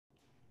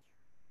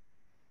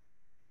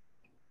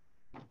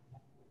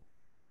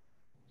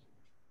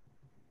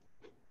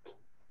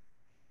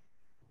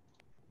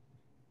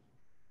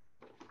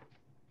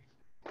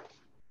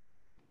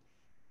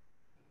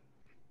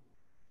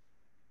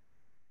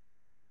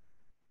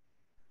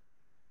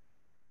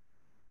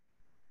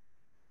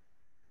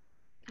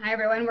Hi,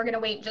 everyone. We're going to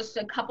wait just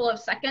a couple of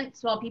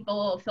seconds while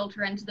people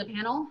filter into the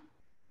panel.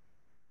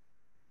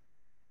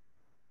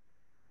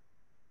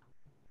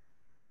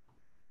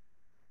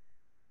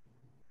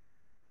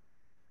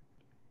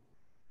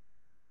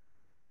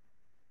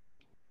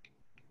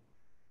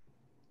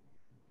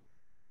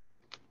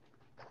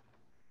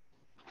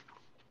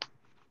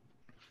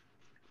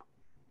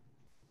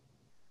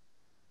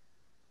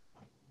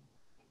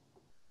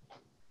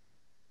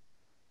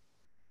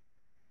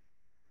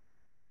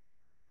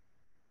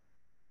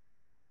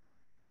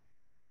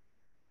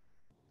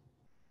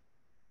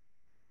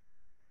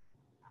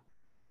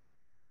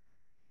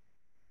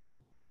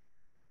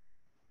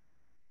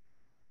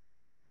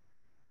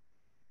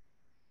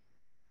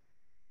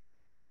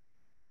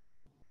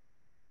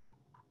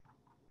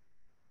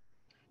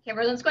 Okay,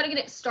 everyone, let's go ahead and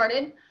get it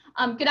started.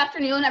 Good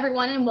afternoon,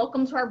 everyone, and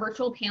welcome to our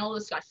virtual panel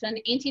discussion,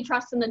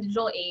 Antitrust in the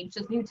Digital Age,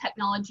 Does New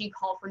Technology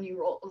Call for New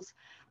Rules?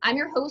 I'm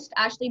your host,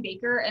 Ashley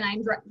Baker, and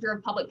I'm Director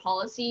of Public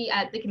Policy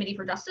at the Committee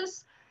for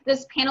Justice.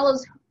 This panel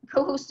is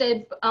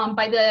co-hosted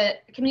by the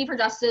Committee for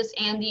Justice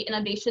and the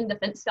Innovation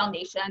Defense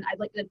Foundation.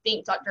 I'd like to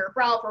thank Dr.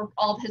 Brough for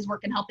all of his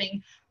work in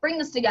helping bring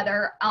this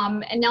together.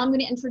 And now I'm going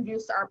to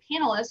introduce our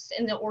panelists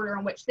in the order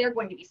in which they're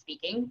going to be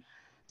speaking.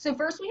 So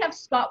first we have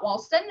Scott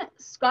Walston.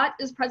 Scott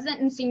is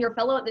President and Senior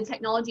Fellow at the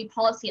Technology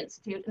Policy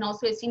Institute and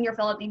also a Senior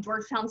Fellow at the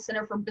Georgetown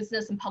Center for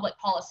Business and Public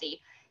Policy.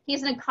 He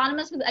is an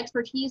economist with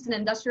expertise in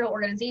industrial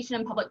organization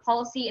and public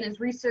policy, and his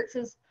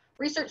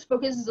research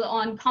focuses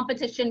on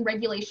competition,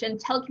 regulation,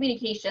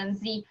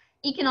 telecommunications, the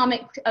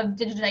economics of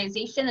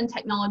digitization, and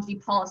technology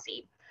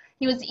policy.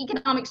 He was the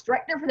economics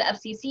director for the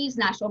FCC's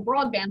National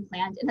Broadband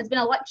Plan and has been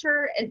a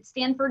lecturer at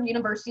Stanford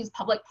University's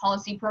Public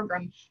Policy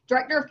Program,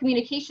 director of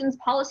communications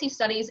policy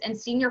studies, and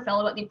senior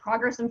fellow at the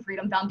Progress and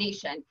Freedom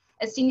Foundation,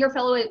 a senior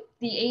fellow at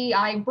the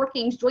AEI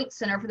Brookings Joint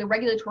Center for the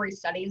Regulatory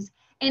Studies,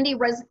 and a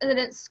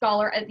resident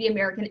scholar at the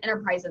American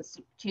Enterprise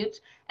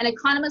Institute, an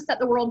economist at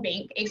the World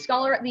Bank, a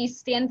scholar at the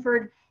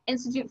Stanford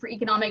Institute for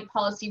Economic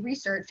Policy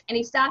Research, and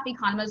a staff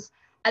economist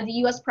at the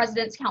U.S.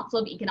 President's Council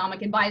of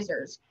Economic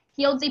Advisors.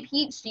 He holds a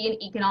PhD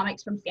in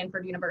economics from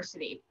Stanford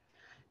University.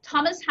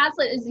 Thomas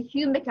Hazlett is the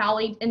Hugh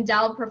Macaulay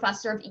Endowed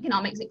Professor of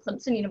Economics at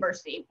Clemson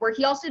University, where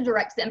he also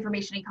directs the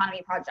Information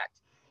Economy Project.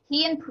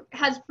 He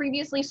has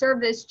previously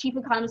served as chief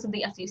economist of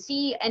the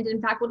FCC and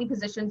in faculty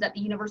positions at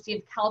the University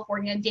of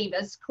California,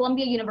 Davis,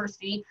 Columbia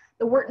University,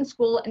 the Wharton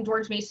School, and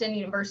George Mason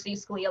University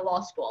Scalia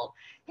Law School.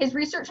 His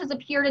research has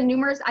appeared in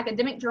numerous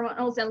academic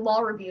journals and law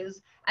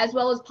reviews, as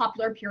well as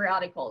popular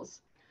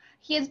periodicals.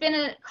 He has been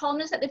a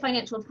columnist at the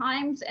Financial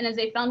Times and is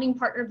a founding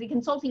partner of the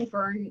consulting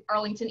firm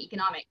Arlington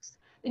Economics.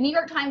 The New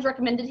York Times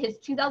recommended his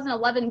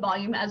 2011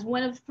 volume as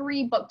one of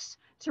 3 books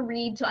to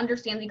read to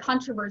understand the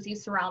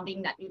controversies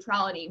surrounding net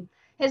neutrality.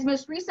 His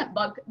most recent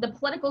book, The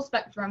Political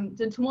Spectrum,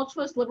 The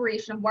Tumultuous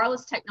Liberation of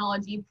Wireless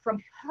Technology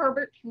from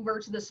Herbert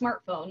Hoover to the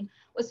Smartphone,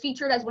 was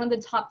featured as one of the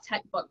top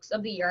tech books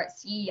of the year at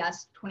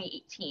CES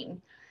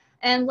 2018.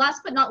 And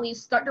last but not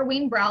least, Dr.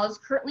 Wayne Brough is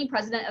currently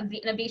president of the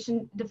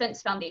Innovation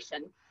Defense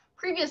Foundation.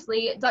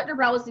 Previously, Dr.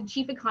 Brough was the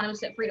chief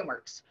economist at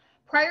FreedomWorks.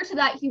 Prior to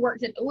that, he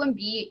worked at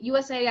OMB,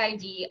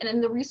 USAID, and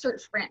in the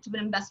research branch of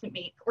an investment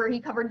bank, where he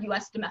covered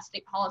US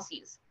domestic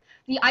policies.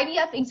 The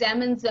IDF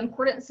examines the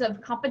importance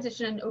of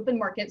competition in open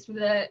markets for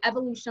the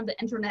evolution of the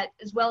internet,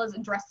 as well as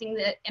addressing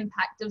the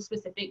impact of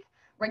specific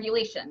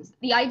regulations.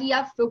 The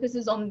IDF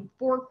focuses on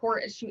 4 core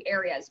issue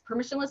areas: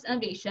 permissionless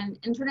innovation,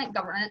 internet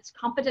governance,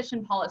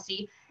 competition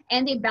policy,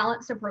 and a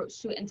balanced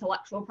approach to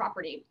intellectual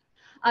property.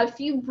 A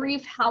few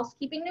brief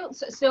housekeeping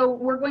notes. So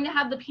we're going to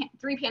have the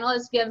 3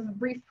 panelists give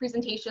brief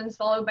presentations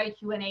followed by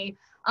Q&A.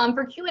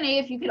 For Q&A,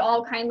 if you could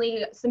all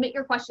kindly submit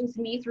your questions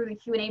to me through the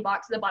Q&A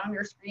box at the bottom of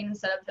your screen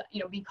instead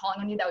of me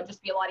calling on you, that would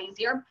just be a lot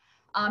easier.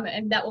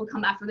 And that will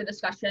come after the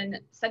discussion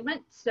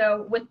segment.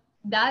 So with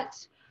that,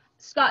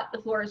 Scott,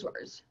 the floor is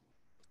yours.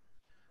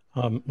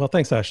 Well,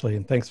 thanks, Ashley,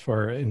 and thanks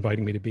for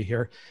inviting me to be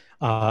here.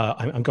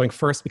 I'm going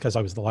first because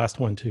I was the last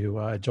one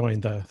to join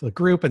the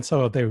group, and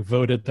so they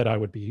voted that I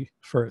would be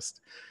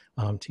first.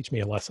 Teach me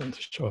a lesson to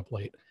show up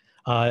late.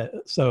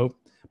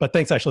 But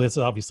thanks, Ashley. This is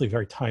obviously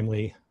very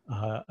timely,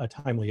 a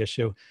timely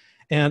issue.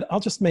 And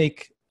I'll just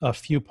make a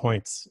few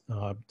points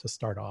to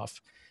start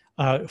off.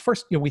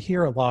 First, we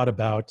hear a lot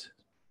about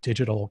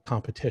digital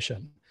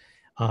competition,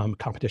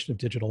 competition of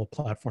digital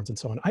platforms and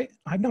so on.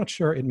 I'm not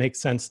sure it makes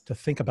sense to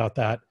think about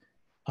that.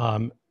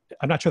 I'm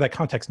not sure that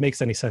context makes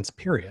any sense,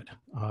 period.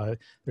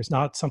 There's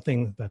not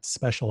something that's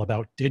special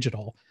about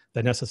digital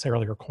that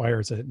necessarily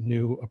requires a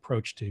new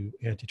approach to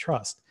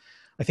antitrust.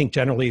 I think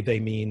generally they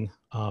mean,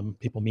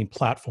 people mean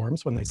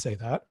platforms when they say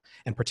that,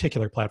 and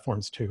particular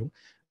platforms too.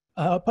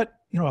 But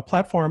a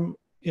platform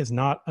is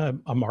not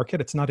a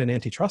market. It's not an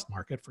antitrust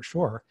market for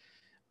sure.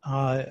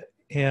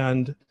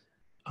 And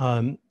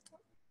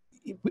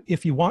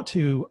if you want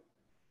to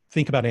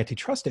think about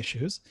antitrust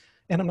issues,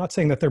 And I'm not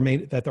saying that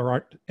there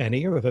aren't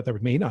any, or that there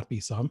may not be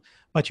some,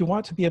 but you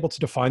want to be able to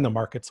define the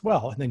markets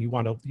well. And then you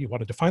want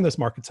to define those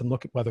markets and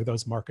look at whether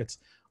those markets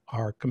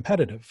are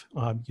competitive,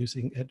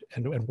 using it,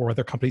 and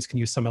whether companies can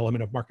use some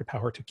element of market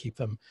power to keep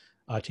them,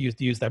 to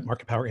use that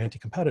market power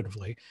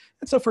anti-competitively.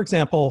 And so, for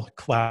example,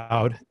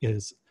 cloud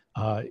is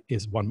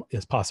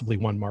possibly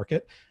one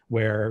market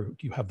where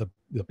you have the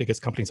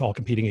biggest companies all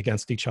competing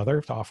against each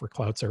other to offer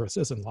cloud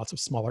services, and lots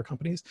of smaller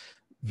companies.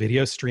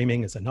 Video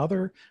streaming is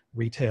another,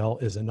 retail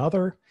is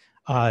another,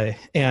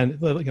 and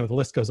the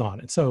list goes on.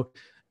 And so,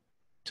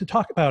 to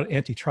talk about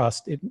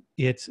antitrust, it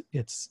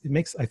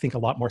makes, I think, a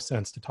lot more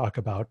sense to talk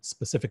about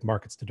specific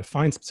markets, to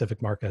define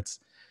specific markets,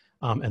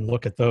 and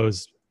look at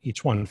those,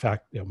 each one, in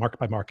fact,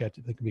 market by market.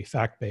 They can be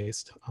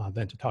fact-based,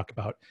 than to talk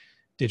about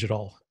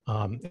digital.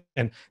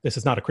 And this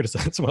is not a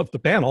criticism of the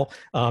panel.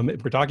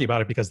 We're talking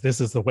about it because this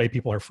is the way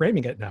people are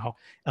framing it now.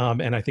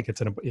 And I think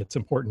it's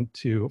important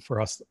for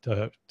us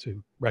to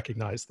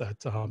recognize that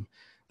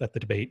that the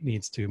debate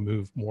needs to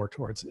move more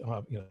towards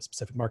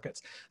specific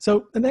markets.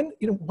 So, and then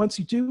once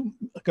you do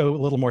go a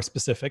little more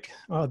specific,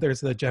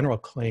 there's the general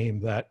claim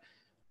that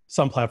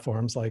some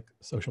platforms like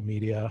social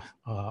media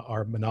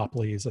are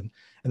monopolies, and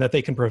that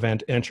they can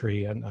prevent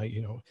entry. And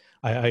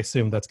I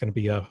assume that's going to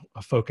be a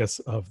focus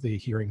of the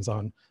hearings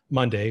on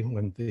Monday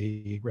when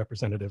the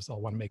representatives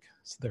all want to make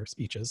their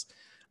speeches.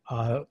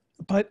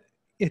 But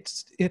I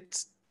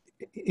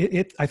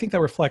think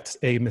that reflects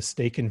a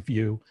mistaken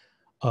view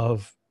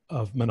of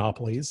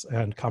monopolies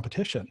and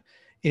competition.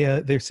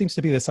 There seems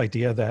to be this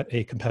idea that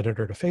a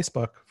competitor to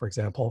Facebook, for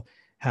example,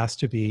 has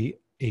to be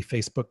a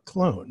Facebook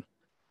clone.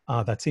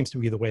 That seems to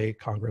be the way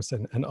Congress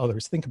and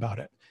others think about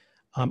it.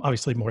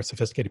 Obviously, more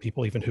sophisticated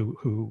people, even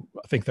who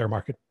think their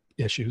market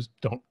issues,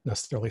 don't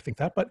necessarily think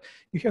that, but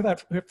you hear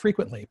that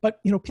frequently.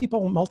 But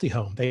people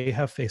multi-home, they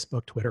have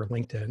Facebook, Twitter,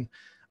 LinkedIn,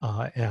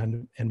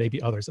 and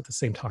maybe others at the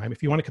same time.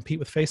 If you want to compete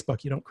with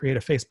Facebook, you don't create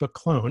a Facebook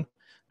clone.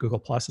 Google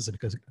Plus is a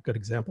good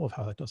example of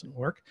how that doesn't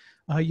work.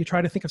 You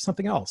try to think of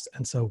something else.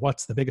 And so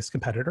what's the biggest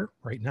competitor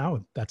right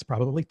now? That's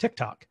probably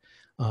TikTok.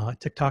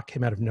 TikTok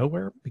came out of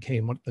nowhere,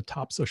 became one of the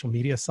top social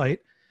media site.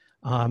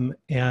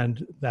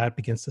 And that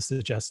begins to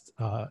suggest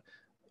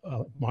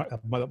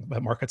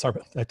markets are,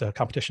 that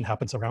competition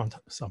happens around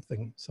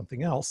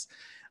something else.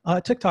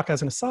 TikTok,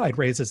 as an aside,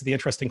 raises the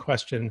interesting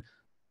question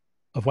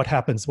of what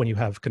happens when you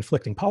have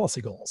conflicting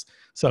policy goals.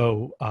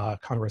 So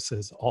Congress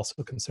is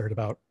also concerned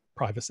about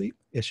privacy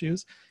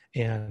issues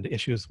and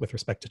issues with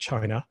respect to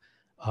China.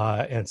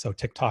 And so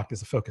TikTok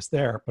is a focus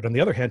there. But on the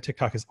other hand,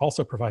 TikTok is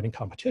also providing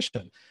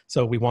competition.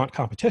 So we want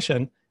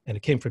competition, and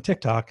it came from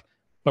TikTok,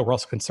 but we're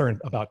also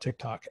concerned about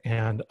TikTok.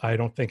 And I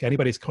don't think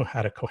anybody's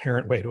had a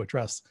coherent way to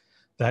address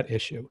that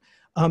issue.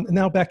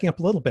 Now backing up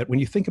a little bit, when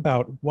you think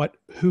about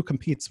who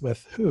competes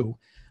with who,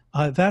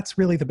 that's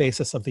really the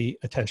basis of the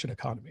attention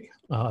economy.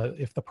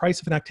 If the price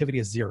of an activity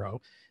is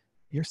zero,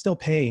 you're still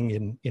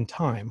paying in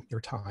time, your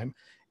time.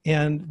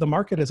 And the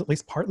market is at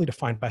least partly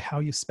defined by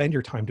how you spend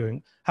your time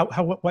doing, how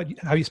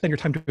you spend your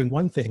time doing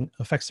one thing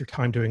affects your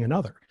time doing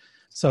another.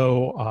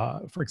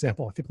 So for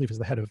example, I believe it was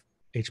the head of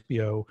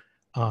HBO,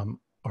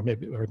 or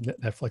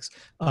Netflix,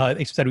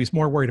 he said he was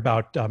more worried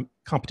about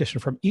competition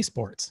from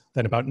esports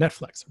than about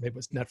Netflix. Or maybe it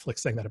was Netflix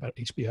saying that about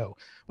HBO.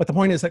 But the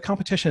point is that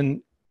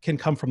competition can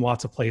come from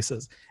lots of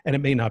places, and it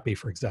may not be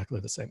for exactly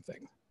the same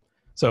thing.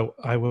 So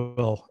I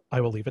will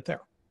leave it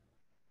there.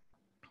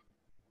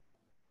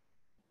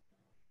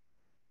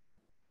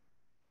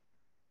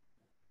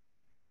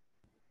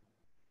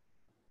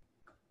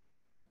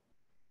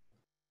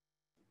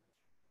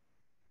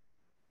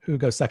 Who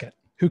goes second?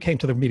 Who came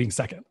to the meeting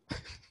second?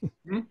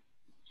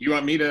 You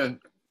want me to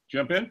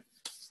jump in?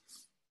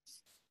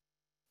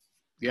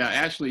 Yeah,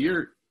 Ashley,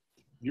 you're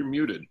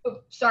muted. Oh,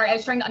 sorry, I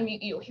was trying to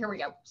unmute you. Here we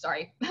go.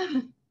 Sorry.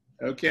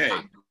 Okay.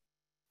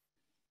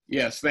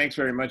 Yes, thanks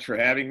very much for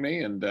having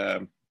me, and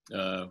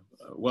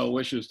well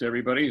wishes to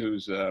everybody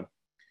who's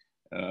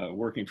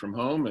working from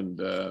home and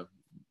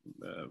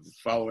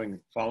following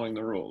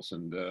the rules,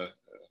 and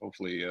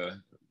hopefully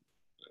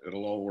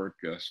it'll all work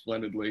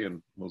splendidly,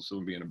 and we'll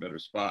soon be in a better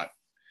spot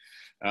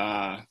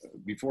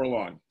before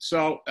long.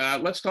 So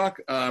let's talk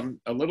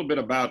a little bit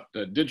about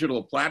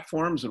digital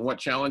platforms and what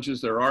challenges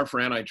there are for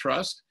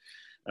antitrust.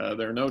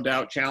 There are no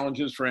doubt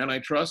challenges for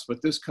antitrust,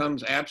 but this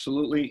comes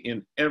absolutely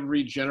in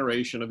every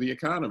generation of the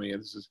economy.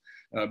 This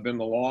has been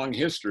the long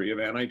history of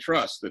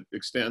antitrust that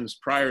extends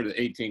prior to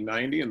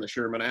 1890 and the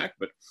Sherman Act,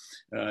 but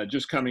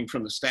just coming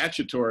from the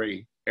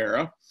statutory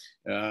era,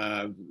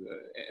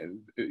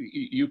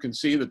 you can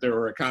see that there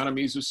were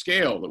economies of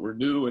scale that were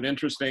new and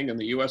interesting in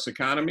the U.S.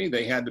 economy.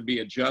 They had to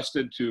be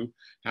adjusted to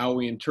how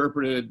we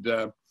interpreted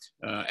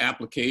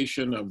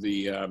application of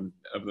the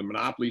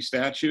monopoly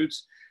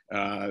statutes.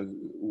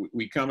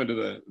 We come into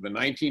the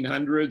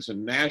 1900s,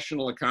 and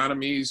national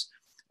economies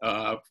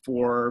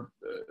for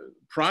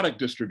product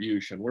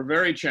distribution were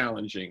very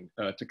challenging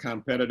to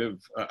competitive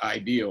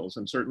ideals,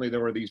 and certainly there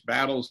were these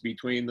battles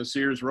between the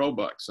Sears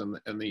Roebucks and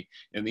the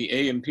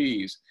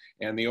A&Ps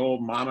and the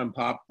old mom and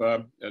pop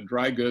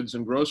dry goods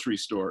and grocery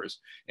stores.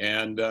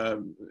 And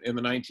in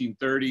the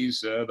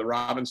 1930s, the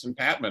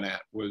Robinson-Patman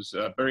Act was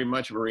very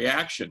much of a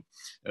reaction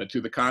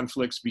to the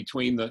conflicts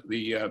between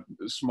the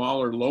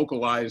smaller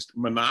localized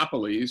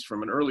monopolies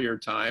from an earlier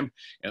time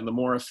and the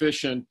more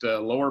efficient,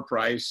 lower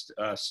priced,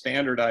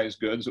 standardized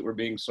goods that were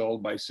being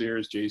sold by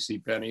Sears, J.C.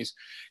 Penney's,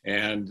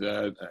 and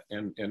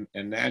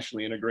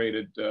nationally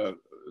integrated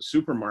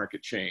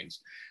supermarket chains.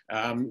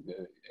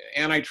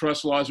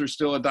 Antitrust laws are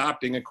still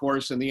adopting, of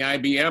course, in the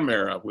IBM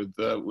era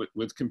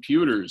with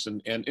computers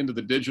and into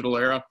the digital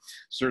era.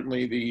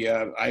 Certainly the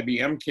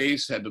IBM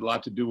case had a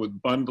lot to do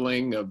with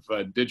bundling of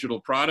digital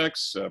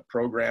products,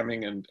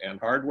 programming and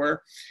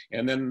hardware.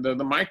 And then the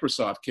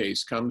Microsoft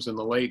case comes in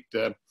the late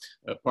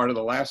part of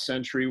the last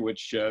century,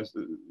 which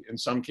in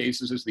some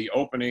cases is the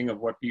opening of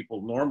what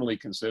people normally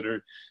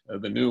consider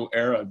the new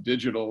era of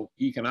digital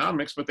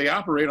economics, but they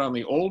operate on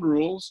the old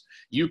rules.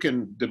 You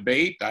can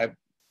debate, I've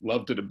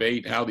loved to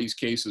debate how these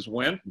cases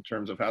went in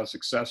terms of how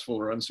successful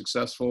or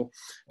unsuccessful,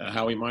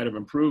 how we might have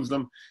improved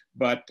them.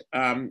 But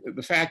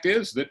the fact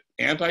is that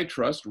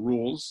antitrust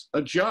rules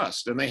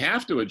adjust, and they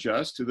have to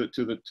adjust to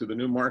the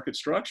new market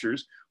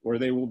structures, or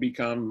they will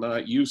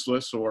become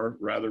useless or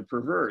rather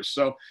perverse.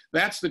 So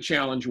that's the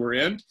challenge we're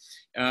in.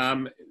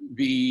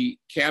 The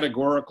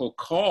categorical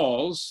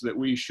calls that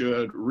we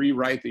should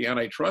rewrite the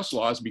antitrust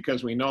laws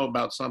because we know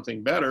about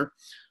something better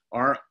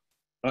are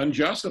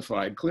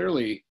unjustified.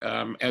 Clearly,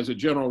 as a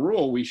general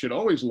rule, we should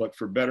always look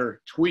for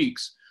better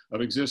tweaks of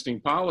existing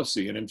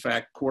policy. And in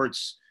fact,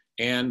 courts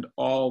and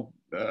all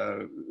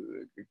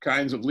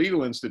kinds of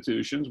legal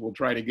institutions will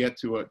try to get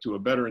to a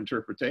better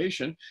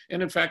interpretation.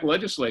 And in fact,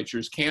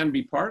 legislatures can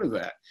be part of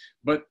that.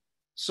 But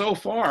so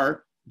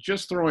far,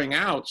 just throwing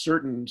out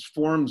certain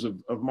forms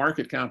of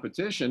market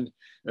competition,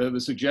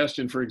 the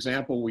suggestion, for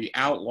example, we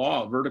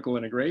outlaw vertical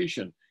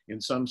integration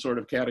in some sort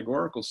of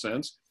categorical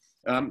sense,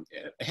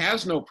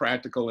 has no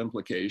practical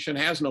implication,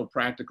 has no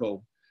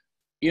practical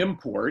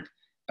import.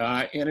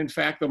 And in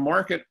fact, the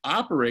market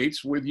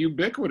operates with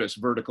ubiquitous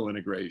vertical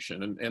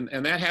integration.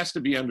 And that has to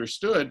be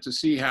understood to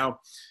see how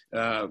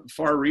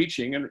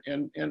far-reaching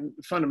and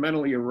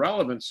fundamentally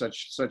irrelevant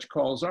such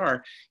calls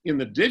are. In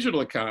the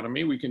digital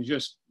economy, we can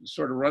just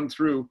sort of run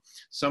through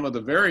some of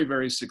the very,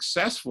 very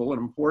successful and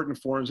important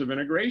forms of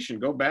integration.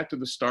 Go back to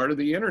the start of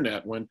the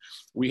internet when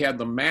we had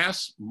the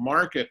mass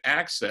market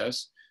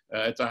access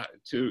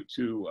to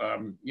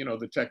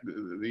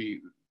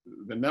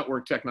the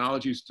network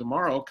technologies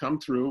tomorrow come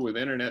through with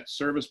internet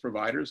service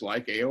providers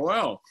like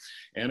AOL.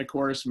 And of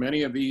course,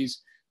 many of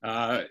these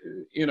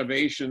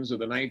innovations of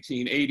the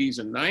 1980s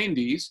and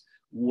 90s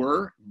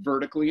were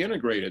vertically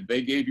integrated.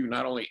 They gave you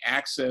not only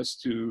access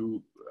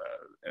to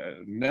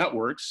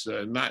networks,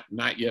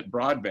 not yet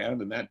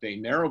broadband, in that day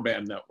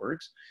narrowband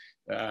networks,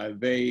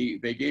 they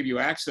gave you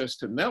access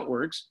to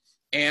networks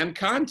and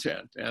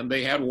content, and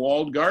they had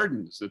walled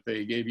gardens that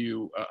they gave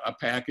you a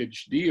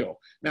package deal.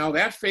 Now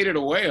that faded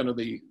away under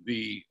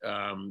the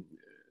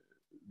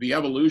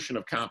evolution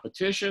of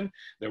competition.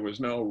 There was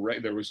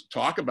there was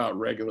talk about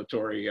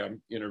regulatory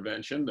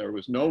intervention. There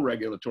was no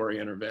regulatory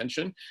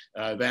intervention.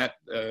 That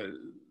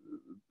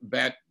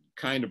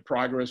kind of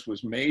progress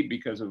was made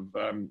because of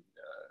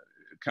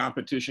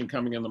competition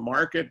coming in the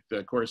market.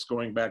 Of course,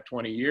 going back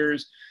 20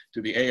 years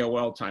to the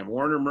AOL Time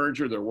Warner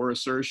merger, there were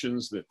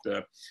assertions that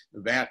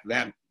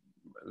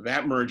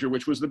that merger,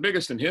 which was the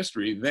biggest in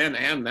history then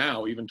and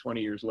now, even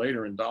 20 years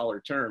later in dollar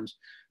terms,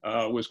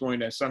 was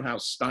going to somehow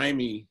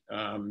stymie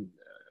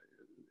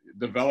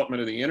development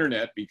of the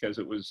internet because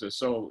it was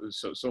so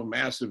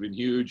massive and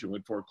huge and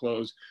would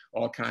foreclose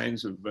all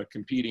kinds of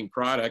competing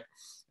product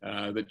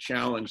that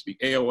challenged the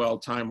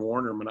AOL Time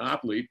Warner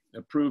monopoly.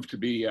 It proved to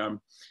be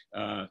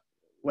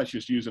let's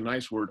just use a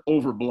nice word,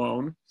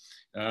 overblown.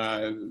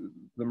 The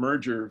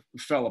merger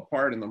fell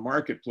apart in the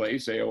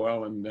marketplace.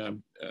 AOL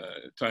and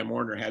Time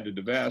Warner had to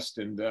divest.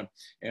 And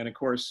of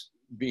course,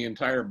 the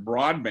entire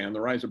broadband,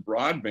 the rise of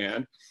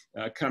broadband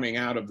coming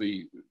out of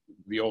the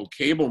old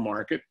cable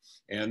market,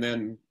 and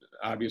then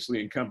obviously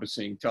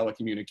encompassing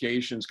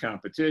telecommunications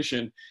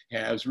competition,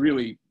 has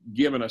really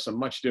given us a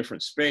much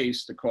different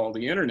space to call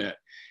the internet.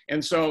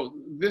 And so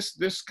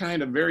this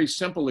kind of very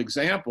simple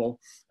example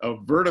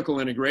of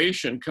vertical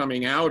integration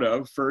coming out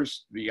of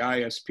first the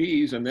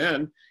ISPs and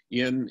then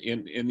in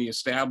the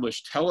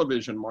established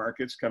television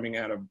markets coming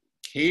out of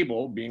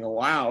cable being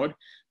allowed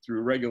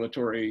through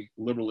regulatory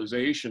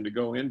liberalization to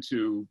go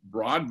into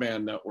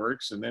broadband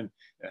networks and then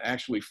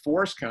actually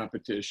force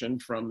competition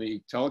from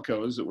the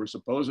telcos that were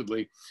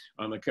supposedly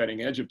on the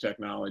cutting edge of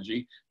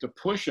technology to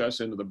push us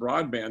into the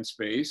broadband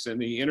space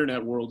and the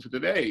internet world of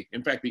today.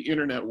 In fact, the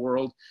internet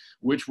world,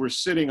 which we're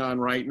sitting on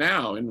right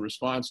now in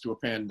response to a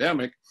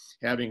pandemic,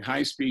 having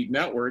high-speed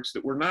networks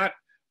that were not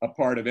a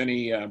part of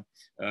any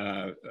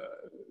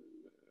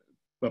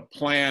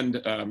planned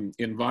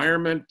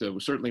environment.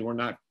 Certainly were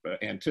not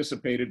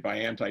anticipated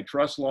by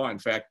antitrust law. In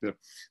fact,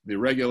 the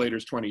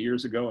regulators 20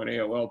 years ago in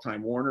AOL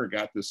Time Warner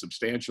got this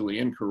substantially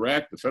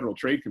incorrect. The Federal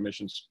Trade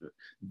Commission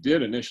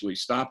did initially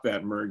stop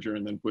that merger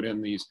and then put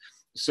in these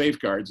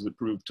safeguards that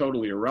proved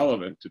totally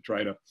irrelevant to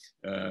try to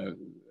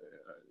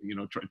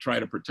try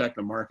to protect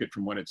the market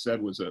from what it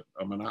said was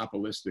a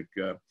monopolistic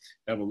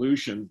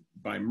evolution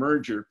by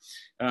merger.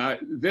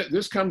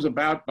 This comes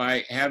about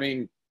by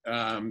having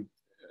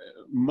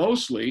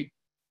mostly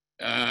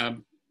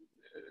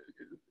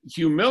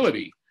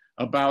humility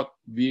about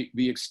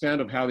the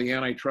extent of how the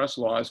antitrust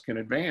laws can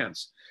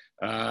advance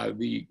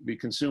the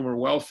consumer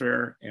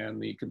welfare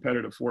and the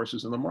competitive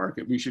forces in the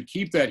market. We should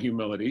keep that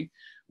humility.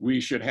 We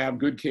should have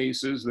good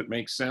cases that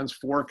make sense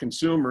for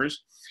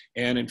consumers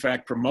and in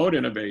fact promote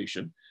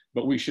innovation,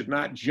 but we should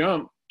not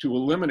jump to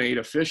eliminate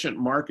efficient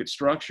market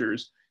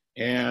structures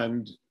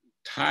and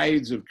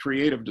tides of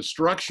creative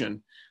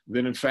destruction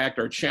that in fact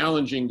are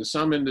challenging to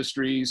some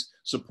industries,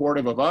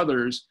 supportive of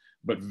others,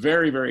 but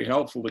very, very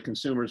helpful to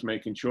consumers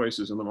making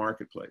choices in the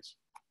marketplace.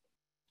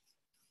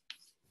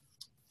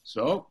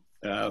 So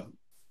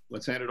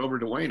let's hand it over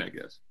to Wayne, I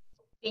guess.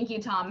 Thank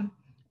you, Tom.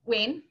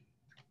 Wayne?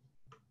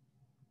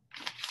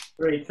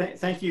 Great,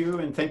 thank you,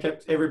 and thank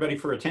everybody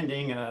for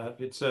attending.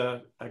 It's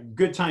a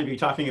good time to be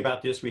talking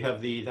about this. We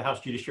have the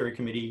House Judiciary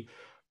Committee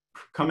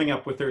coming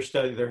up with their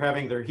study. They're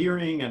having their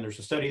hearing, and there's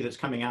a study that's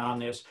coming out on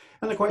this.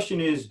 And the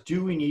question is,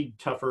 do we need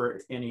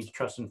tougher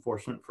antitrust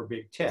enforcement for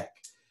big tech?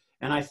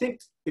 And I think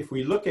if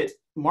we look at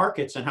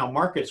markets and how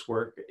markets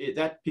work,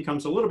 that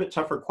becomes a little bit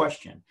tougher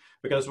question,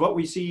 because what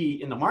we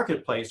see in the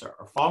marketplace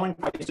are falling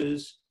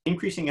prices,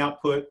 increasing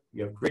output,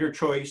 you have greater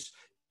choice,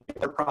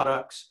 better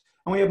products,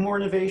 and we have more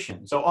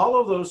innovation. So all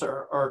of those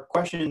are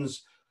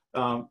questions,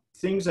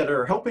 things that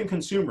are helping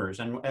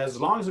consumers. And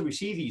as long as we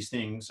see these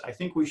things, I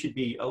think we should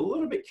be a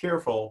little bit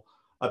careful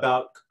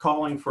about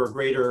calling for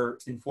greater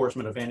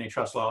enforcement of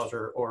antitrust laws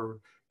or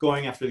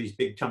going after these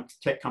big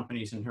tech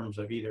companies in terms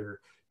of either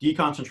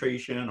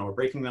deconcentration or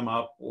breaking them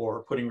up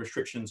or putting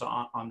restrictions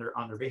on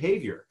their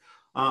behavior.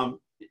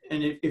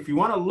 And if you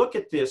want to look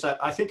at this,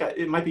 I think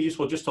it might be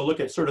useful just to look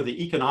at sort of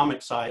the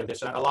economic side of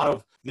this. A lot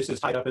of this is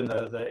tied up in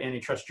the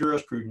antitrust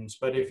jurisprudence,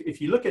 but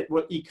if you look at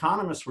what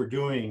economists were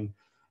doing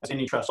as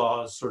antitrust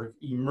laws sort of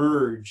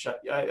emerged,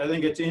 I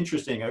think it's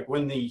interesting.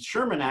 When the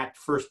Sherman Act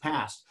first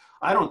passed,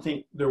 I don't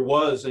think there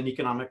was an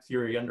economic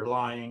theory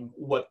underlying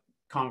what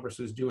Congress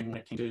was doing when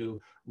it came to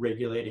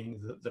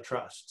regulating the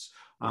trusts.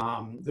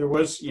 There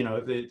was,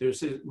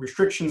 there's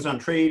restrictions on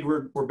trade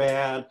were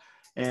bad,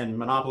 and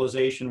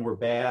monopolization were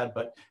bad.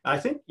 But I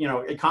think,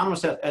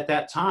 economists at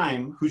that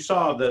time who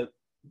saw the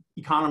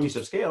economies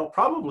of scale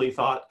probably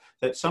thought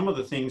that some of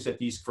the things that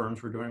these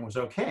firms were doing was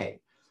okay.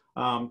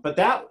 But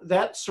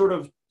that sort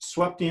of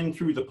swept in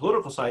through the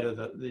political side of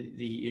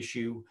the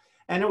issue.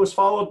 And it was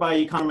followed by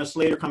economists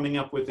later coming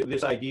up with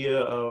this idea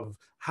of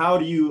how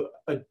do you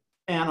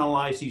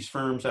analyze these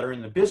firms that are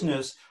in the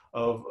business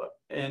of,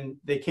 and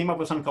they came up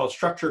with something called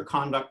structure,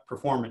 conduct,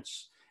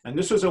 performance. And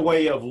this was a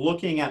way of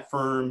looking at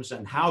firms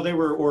and how they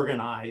were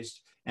organized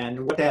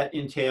and what that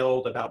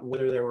entailed about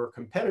whether they were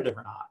competitive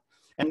or not.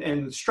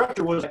 And the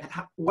structure was,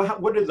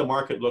 what did the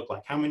market look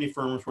like? How many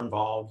firms were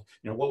involved?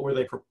 What were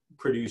they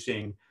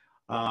producing?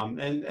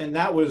 And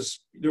that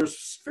was, there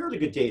was fairly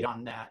good data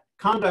on that.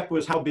 Conduct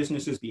was how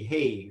businesses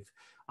behave.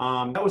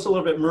 That was a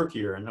little bit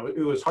murkier, and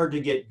it was hard to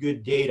get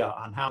good data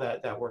on how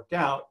that worked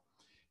out.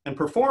 And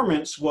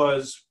performance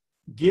was,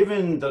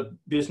 given the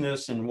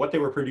business and what they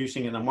were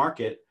producing in the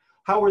market,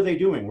 how were they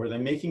doing? Were they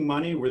making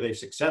money? Were they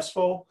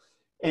successful?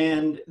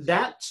 And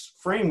that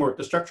framework,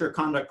 the structure,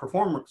 conduct,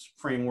 performance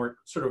framework,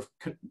 sort of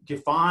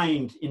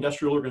defined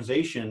industrial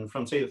organization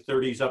from, say, the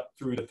 30s up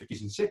through the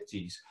 50s and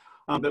 60s.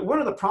 But one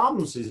of the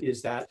problems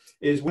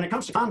is when it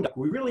comes to conduct,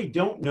 we really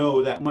don't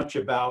know that much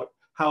about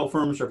how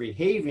firms are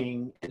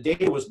behaving. The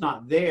data was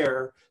not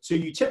there. So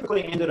you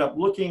typically ended up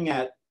looking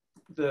at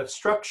the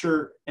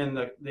structure and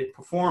the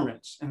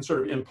performance and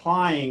sort of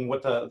implying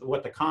what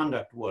the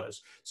conduct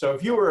was. So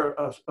if you were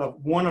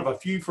one of a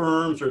few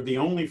firms or the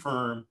only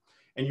firm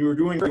and you were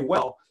doing very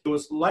well, it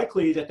was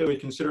likely that they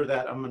would consider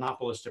that a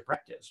monopolistic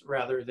practice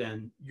rather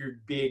than you're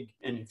big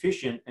and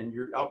efficient and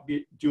you're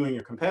outdoing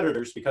your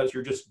competitors because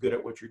you're just good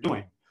at what you're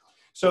doing.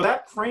 So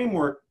that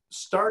framework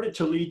started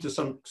to lead to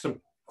some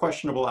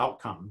questionable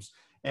outcomes.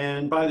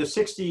 And by the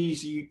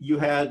 60s, you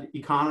had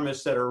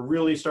economists that are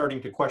really starting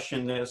to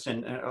question this.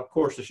 And of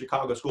course, the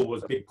Chicago School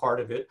was a big part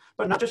of it,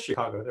 but not just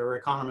Chicago. There were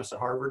economists at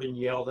Harvard and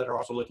Yale that are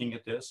also looking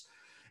at this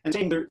and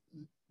saying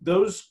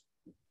those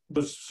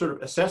sort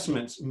of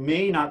assessments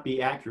may not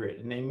be accurate,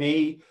 and they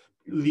may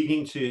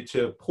leading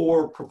to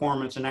poor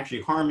performance and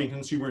actually harming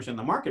consumers in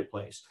the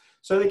marketplace.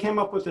 So they came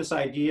up with this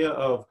idea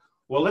of,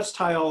 well, let's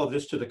tie all of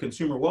this to the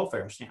consumer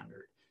welfare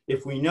standard.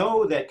 If we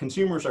know that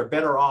consumers are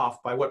better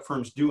off by what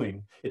firms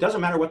doing, it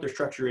doesn't matter what their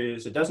structure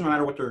is, it doesn't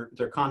matter what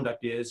their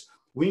conduct is,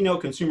 we know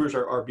consumers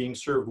are being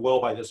served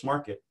well by this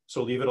market,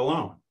 so leave it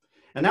alone.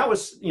 And that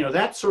was,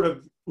 that sort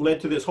of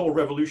led to this whole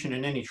revolution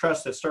in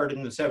antitrust that started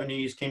in the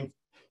 70s, came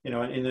you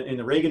know, in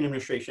the Reagan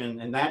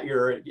administration, and that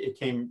year it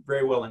came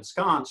very well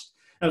ensconced.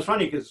 And it's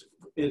funny because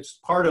it's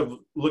part of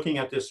looking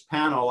at this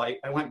panel. I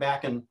went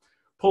back and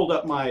pulled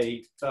up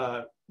my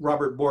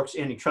Robert Bork's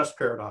antitrust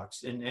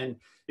paradox, and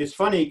it's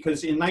funny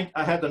because I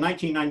had the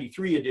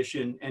 1993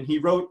 edition, and he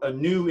wrote a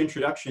new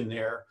introduction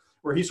there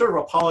where he sort of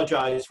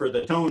apologized for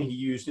the tone he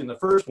used in the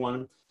first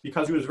one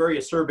because he was very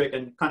acerbic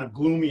and kind of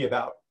gloomy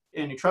about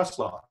antitrust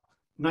law.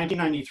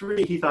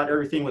 1993, he thought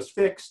everything was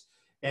fixed,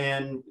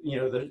 and you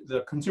know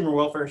the consumer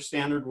welfare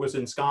standard was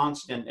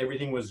ensconced and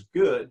everything was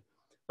good.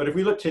 But if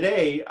we look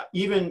today,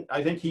 even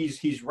I think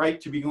he's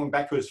right to be going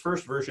back to his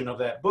first version of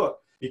that book,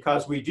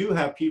 because we do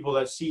have people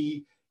that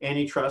see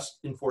antitrust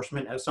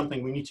enforcement as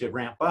something we need to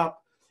ramp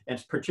up,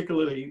 and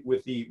particularly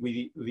with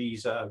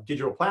these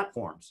digital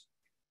platforms.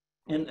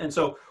 And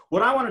so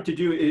what I wanted to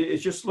do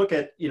is just look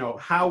at, you know,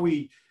 how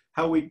we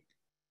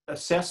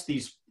assess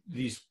these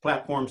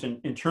platforms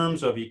in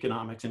terms of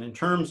economics and in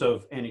terms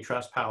of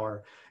antitrust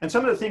power. And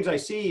some of the things I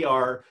see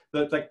are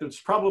that, like, there's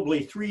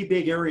probably three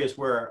big areas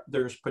where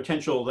there's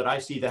potential that I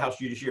see the House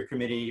Judiciary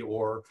Committee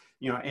or,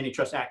 you know,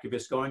 antitrust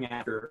activists going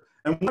after.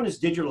 And one is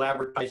digital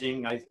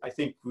advertising. I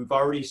think we've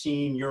already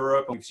seen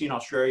Europe and we've seen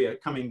Australia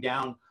coming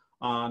down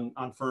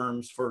on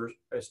firms, for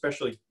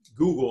especially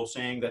Google,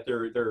 saying that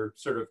they're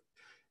sort of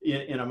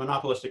in a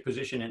monopolistic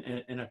position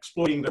and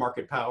exploiting the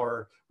market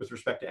power with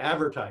respect to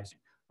advertising.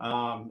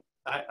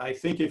 I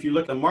think if you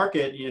look at the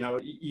market, you know,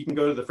 you can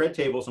go to the Fed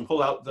tables and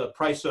pull out the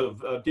price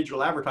of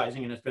digital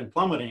advertising, and it's been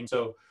plummeting.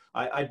 So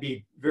I'd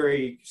be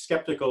very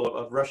skeptical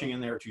of rushing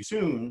in there too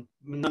soon.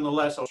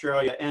 Nonetheless,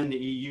 Australia and the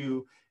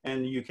EU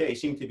and the UK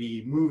seem to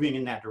be moving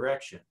in that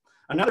direction.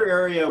 Another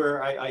area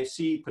where I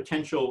see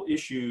potential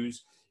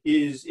issues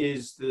is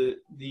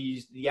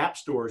the app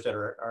stores that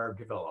are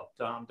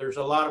developed.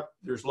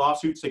 There's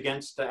lawsuits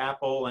against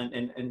Apple,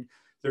 and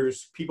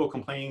there's people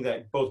complaining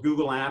that both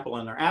Google and Apple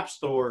and their app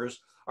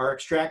stores are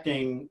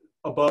extracting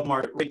above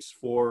market rates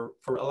for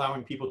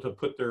allowing people to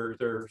put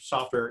their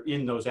software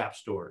in those app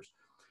stores.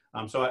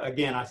 So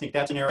again, I think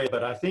that's an area,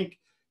 but I think,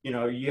 you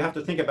know, you have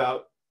to think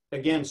about,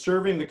 again,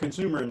 serving the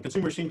consumer, and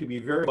consumers seem to be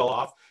very well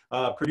off.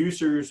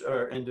 Producers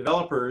and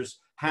developers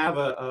have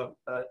an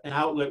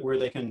outlet where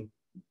they can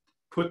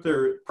put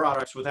their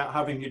products without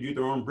having to do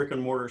their own brick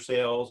and mortar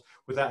sales,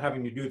 without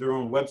having to do their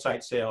own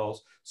website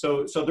sales.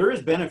 So there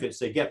is benefits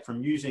they get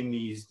from using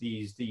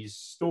these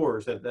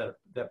stores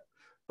that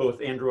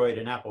both Android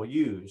and Apple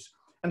use.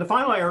 And the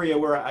final area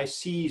where I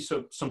see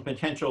some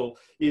potential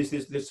is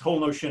this whole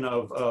notion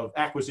of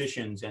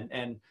acquisitions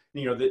and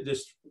you know,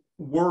 this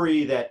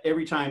worry that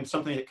every time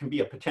something that can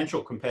be a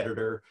potential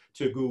competitor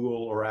to Google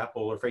or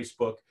Apple or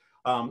Facebook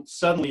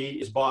suddenly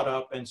is bought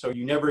up, and so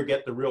you never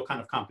get the real kind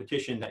of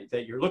competition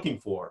that you're looking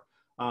for.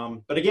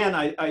 But again,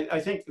 I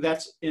think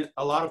that's,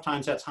 a lot of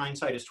times that's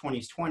hindsight is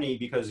 20/20,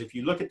 because if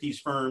you look at these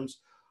firms,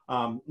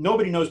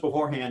 nobody knows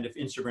beforehand if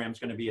Instagram is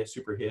going to be a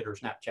super hit or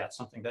Snapchat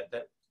something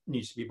that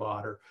needs to be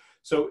bought. Or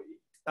so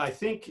I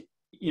think,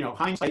 you know,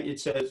 hindsight, it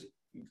says,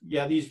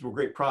 yeah, these were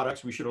great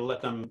products, we should have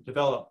let them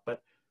develop.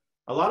 But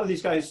a lot of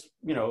these guys,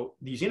 you know,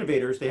 these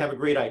innovators, they have a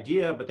great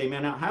idea, but they may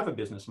not have a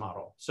business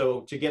model.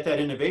 So to get that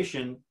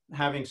innovation,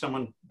 having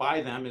someone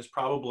buy them is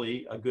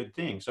probably a good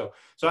thing. So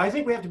I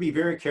think we have to be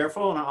very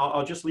careful, and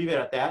I'll just leave it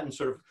at that, and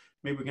sort of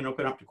maybe we can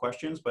open up to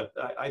questions. But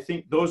I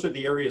think those are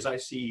the areas I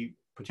see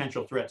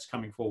potential threats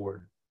coming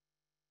forward.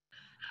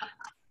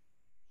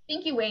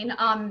 Thank you, Wayne.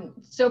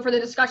 So for the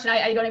discussion,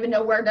 I don't even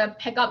know where to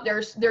pick up.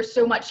 There's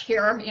so much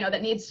here, you know,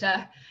 that needs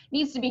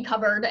to be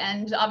covered.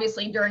 And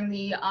obviously during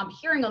the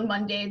hearing on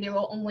Monday, they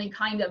will only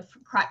kind of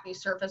crack the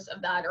surface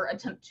of that, or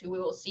attempt to. We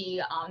will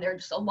see there's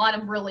just a lot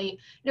of really,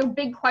 you know,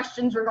 big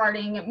questions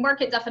regarding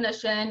market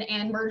definition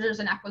and mergers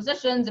and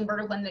acquisitions and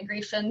vertical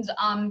integrations.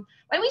 Why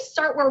don't we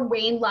start where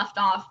Wayne left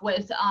off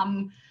with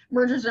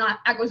mergers and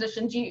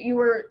acquisitions? You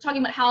were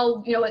talking about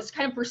how, you know, it's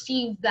kind of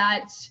perceived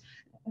that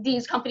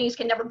these companies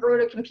can never grow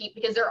to compete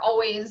because they're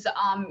always,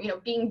 you know,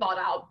 being bought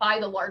out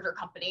by the larger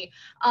company.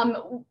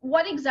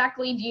 What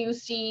exactly do you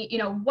see, you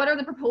know, what are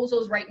the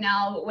proposals right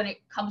now when it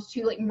comes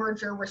to like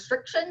merger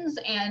restrictions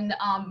and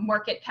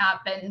market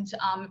cap, and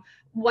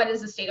what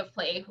is the state of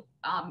play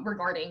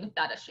regarding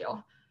that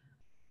issue?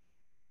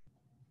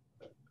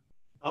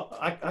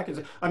 I can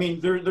say, I mean,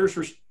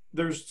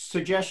 there's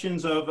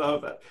suggestions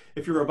of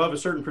if you're above a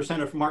certain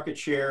 % of market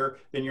share,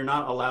 then you're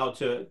not allowed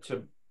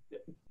to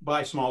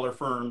by smaller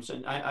firms.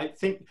 And I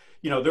think,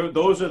 you know,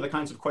 those are the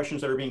kinds of questions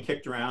that are being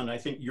kicked around. I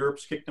think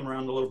Europe's kicked them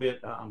around a little bit.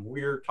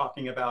 We're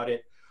talking about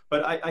it.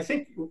 But I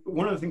think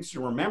one of the things to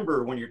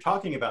remember when you're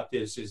talking about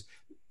this is,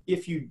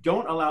 if you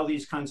don't allow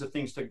these kinds of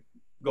things to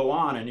go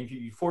on, and if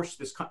you force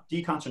this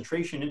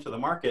deconcentration into the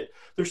market,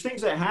 there's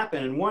things that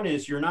happen. And one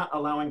is, you're not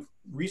allowing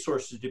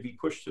resources to be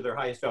pushed to their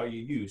highest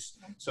value use.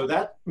 So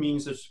that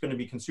means there's going to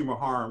be consumer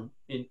harm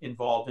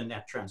involved in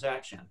that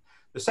transaction.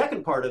 The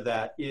second part of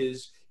that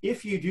is,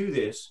 if you do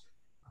this,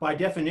 by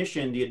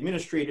definition, the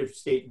administrative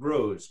state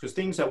grows, because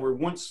things that were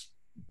once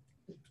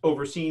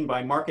overseen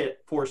by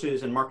market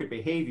forces and market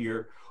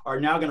behavior are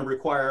now going to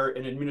require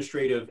an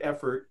administrative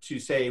effort to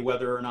say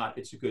whether or not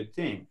it's a good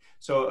thing.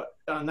 So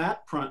on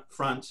that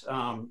front,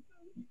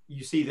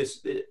 you see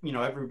this,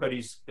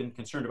 everybody's been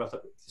concerned about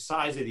the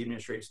size of the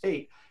administrative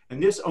state,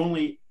 and this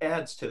only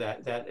adds to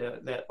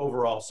that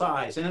overall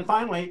size. And then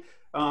finally,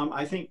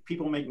 I think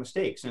people make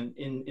mistakes, and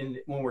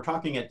when we're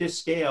talking at this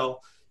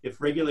scale, if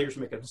regulators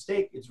make a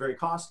mistake, it's very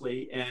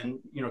costly, and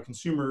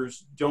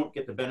consumers don't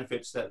get the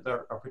benefits that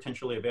are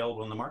potentially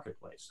available in the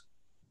marketplace.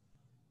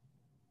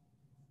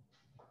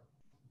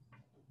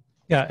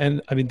 Yeah,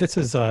 and I mean, this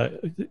is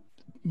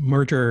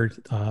merger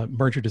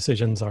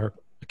decisions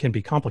can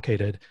be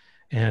complicated,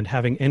 and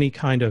having any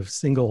kind of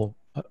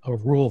a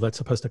rule that's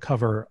supposed to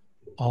cover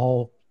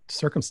all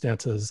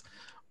circumstances,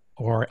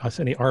 or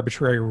any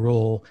arbitrary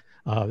rule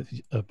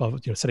above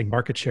setting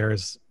market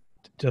shares,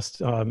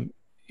 just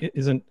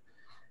isn't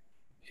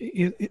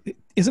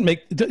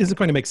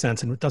going to make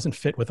sense, and it doesn't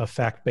fit with a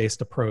fact-based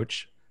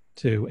approach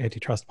to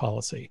antitrust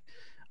policy.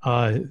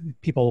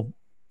 People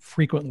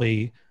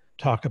frequently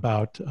talk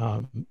about,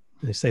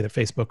 they say that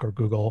Facebook or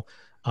Google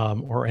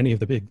or any of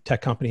the big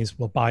tech companies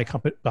will buy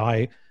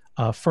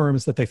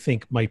firms that they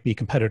think might be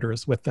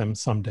competitors with them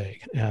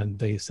someday. And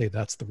they say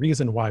that's the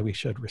reason why we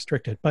should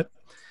restrict it. But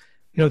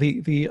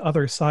the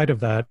other side of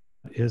that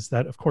is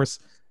that, of course,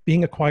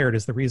 being acquired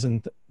is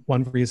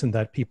one reason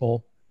that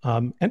people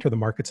enter the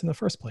markets in the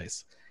first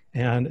place.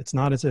 And it's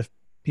not as if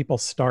people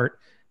start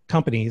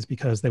companies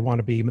because they want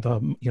to be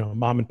the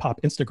mom and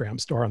pop Instagram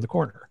store on the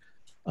corner.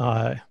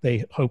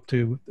 They hope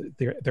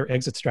their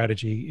exit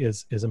strategy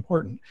is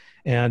important,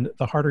 and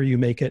the harder you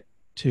make it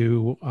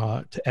to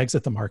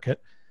exit the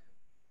market,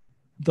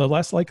 the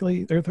less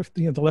likely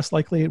the less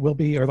likely it will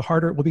be, or the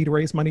harder it will be to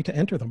raise money to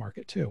enter the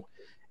market too.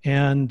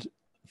 And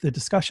the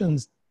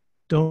discussions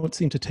don't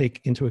seem to take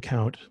into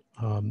account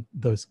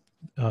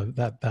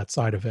that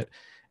side of it.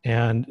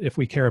 And if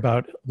we care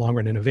about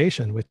long-run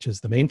innovation, which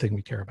is the main thing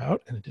we care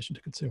about, in addition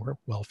to consumer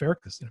welfare,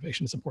 because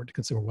innovation is important to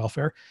consumer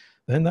welfare,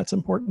 then that's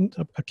important,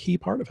 a key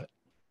part of it.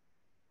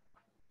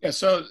 Yeah,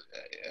 so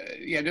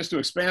just to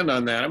expand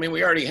on that, I mean,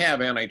 we already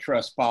have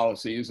antitrust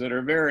policies that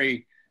are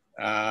very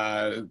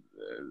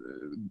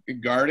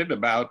guarded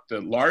about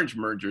large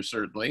mergers,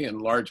 certainly,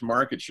 and large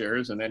market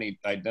shares in any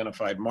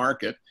identified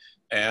market.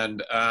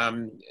 And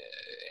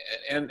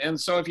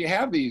so if you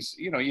have these,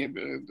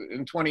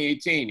 in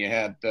 2018, you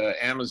had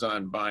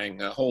Amazon buying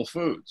Whole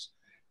Foods.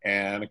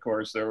 And of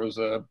course, there was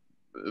a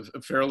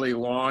fairly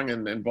long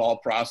and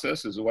involved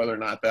process as to whether or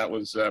not that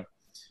was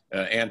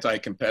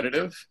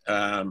anti-competitive.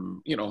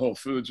 Whole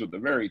Foods with a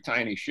very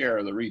tiny share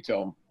of the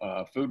retail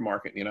food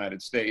market in the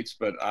United States,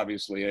 but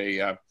obviously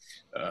an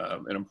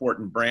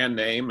important brand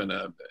name and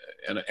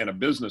a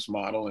business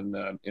model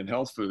in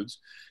health foods.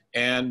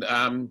 And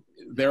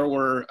there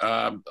were,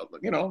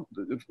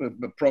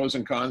 the pros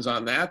and cons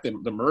on that.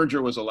 The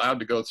merger was allowed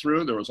to go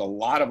through. There was a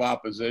lot of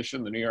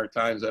opposition. The New York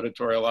Times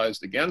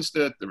editorialized against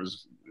it. There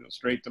was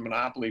straight to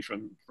monopoly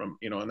from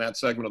in that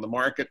segment of the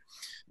market.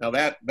 Now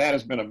that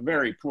has been a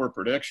very poor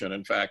prediction.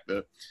 In fact,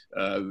 the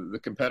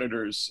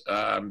competitors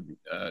in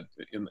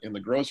the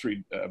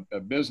grocery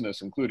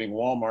business, including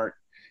Walmart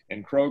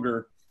and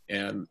Kroger,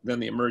 and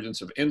then the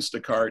emergence of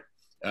Instacart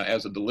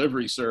as a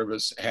delivery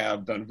service,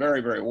 have done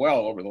very, very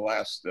well over the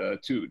last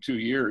two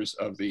years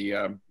of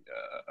the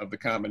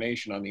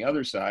combination on the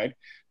other side.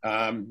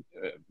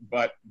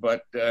 But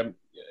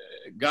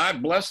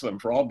God bless them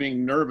for all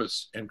being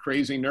nervous and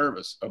crazy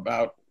nervous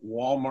about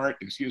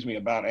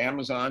about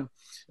Amazon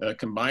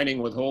combining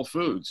with Whole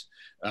Foods.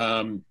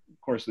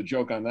 Of course, the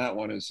joke on that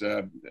one is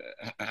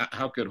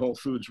how could Whole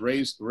Foods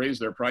raise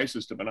their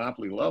prices to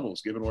monopoly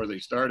levels given where they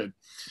started?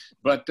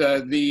 But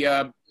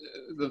the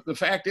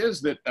fact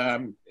is that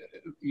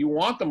you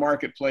want the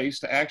marketplace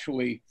to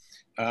actually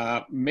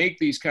make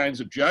these kinds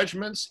of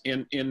judgments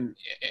and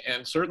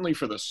certainly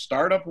for the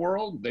startup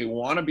world, they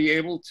want to be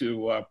able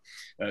to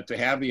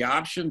have the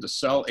option to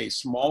sell a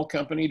small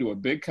company to a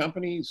big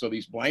company. So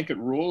these blanket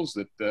rules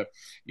that,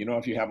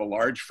 if you have a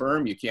large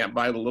firm, you can't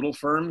buy the little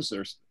firms.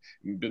 There's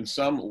been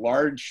some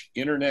large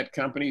internet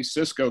companies,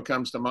 Cisco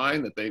comes to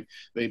mind, that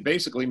they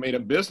basically made a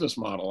business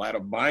model out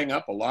of buying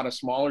up a lot of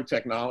smaller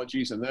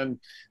technologies and then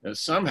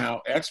somehow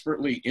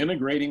expertly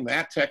integrating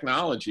that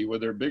technology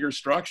with their bigger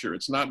structure.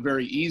 It's not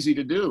very easy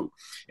to do.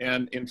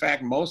 And in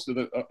fact, most of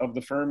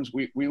the firms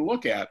we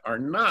look at are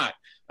not,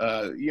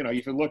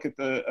 if you look at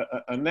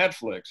a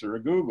Netflix or a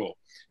Google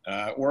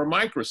or a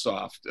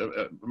Microsoft,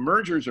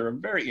 mergers are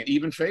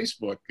even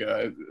Facebook,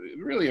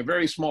 really a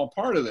very small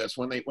part of this.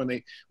 When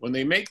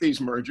they make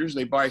these mergers,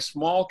 they buy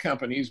small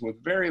companies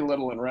with very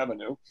little in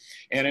revenue.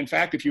 And in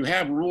fact, if you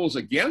have rules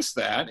against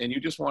that and you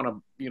just want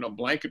to,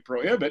 blanket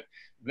prohibit,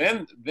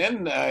 then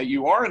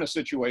you are in a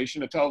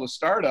situation to tell the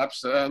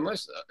startups,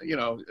 unless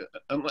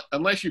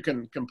you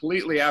can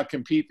completely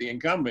outcompete the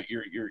incumbent,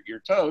 you're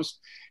toast.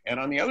 And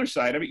on the other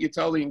side of it, you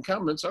tell the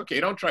incumbents, okay,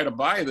 don't try to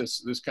buy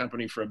this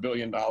company for $1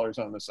 billion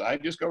on the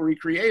side, just go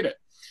recreate it.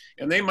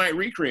 and they might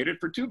recreate it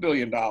for $2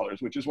 billion,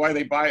 which is why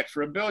they buy it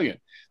for $1 billion.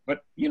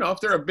 But, you know, if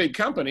they're a big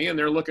company and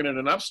they're looking at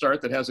an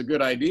upstart that has a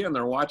good idea and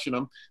they're watching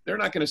them, they're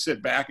not going to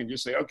sit back and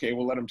just say, okay,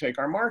 we'll let them take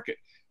our market.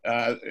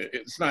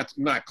 It's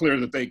not clear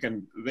that they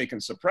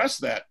can suppress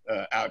that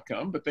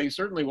outcome, but they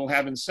certainly will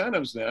have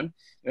incentives then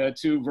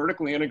to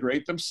vertically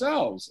integrate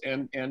themselves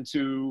and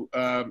to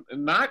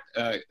not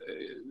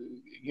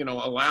you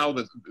know, allow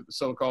the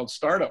so-called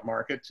startup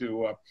market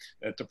to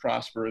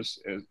prosper, as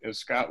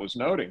Scott was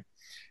noting.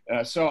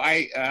 So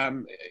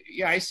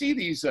I see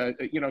these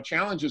you know,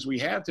 challenges we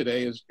have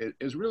today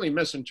is really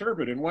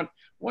misinterpreted. And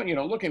one, you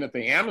know, looking at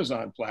the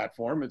Amazon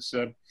platform, it's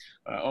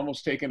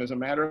almost taken as a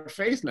matter of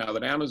faith now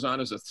that Amazon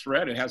is a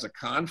threat. It has a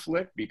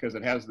conflict because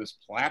it has this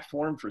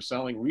platform for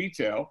selling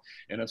retail,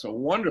 and it's a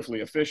wonderfully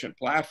efficient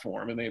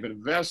platform, and they've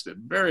invested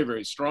very,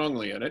 very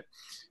strongly in it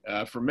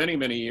for many,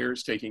 many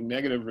years, taking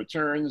negative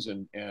returns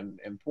and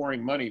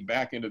pouring money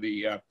back into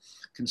the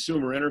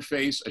consumer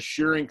interface,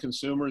 assuring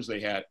consumers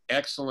they had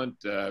excellent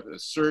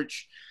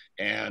search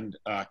and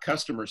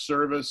customer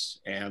service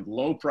and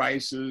low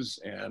prices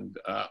and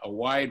a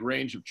wide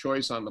range of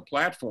choice on the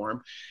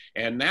platform.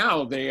 And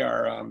now they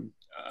are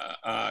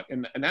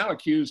now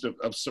accused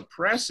of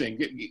suppressing,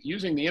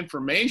 using the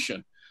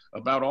information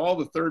about all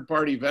the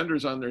third-party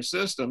vendors on their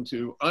system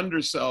to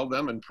undersell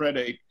them and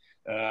predate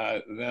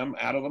them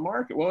out of the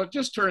market. Well, it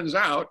just turns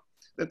out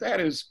that that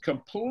is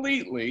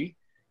completely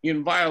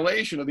in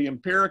violation of the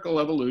empirical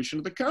evolution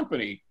of the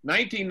company.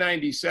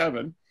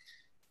 1997,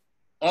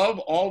 of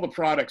all the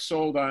products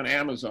sold on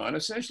Amazon,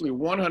 essentially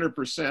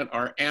 100%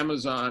 are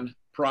Amazon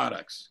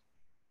products.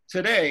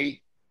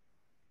 Today,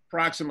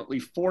 approximately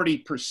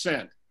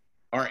 40%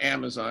 are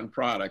Amazon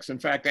products. In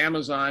fact,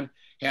 Amazon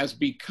has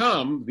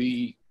become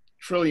the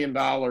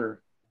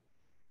trillion-dollar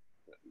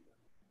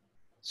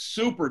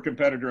super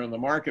competitor in the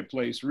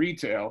marketplace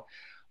retail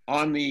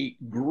on the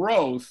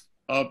growth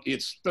of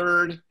its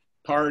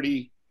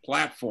third-party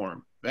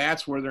platform.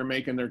 That's where they're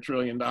making their $1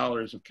 trillion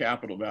of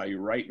capital value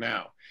right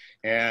now.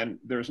 And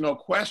there's no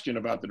question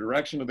about the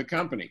direction of the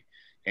company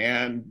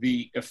and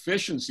the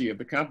efficiency of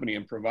the company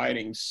in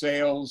providing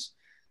sales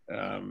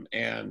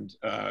and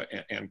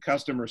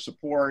customer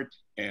support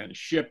and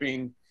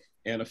shipping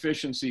and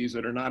efficiencies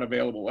that are not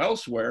available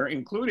elsewhere,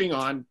 including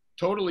on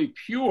totally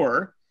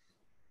pure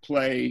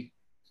play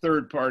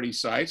third-party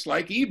sites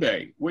like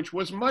eBay, which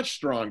was much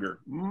stronger,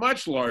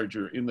 much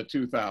larger in the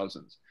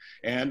 2000s,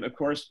 and of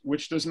course,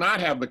 which does not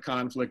have the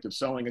conflict of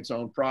selling its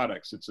own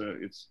products.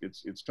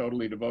 It's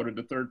totally devoted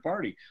to third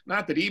party.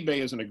 Not that eBay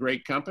isn't a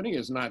great company,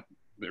 is not.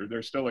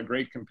 They're still a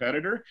great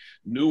competitor.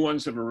 New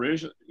ones have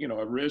arisen,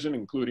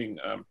 including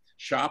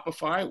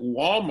Shopify.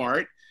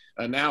 Walmart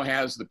now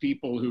has the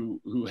people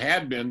who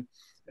had been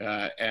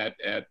at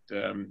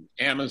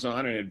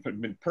Amazon and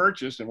had been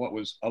purchased in what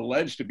was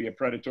alleged to be a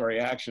predatory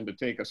action to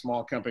take a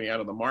small company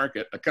out of the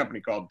market, a company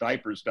called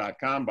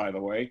diapers.com, by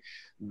the way.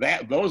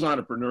 Those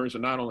entrepreneurs are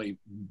not only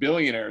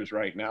billionaires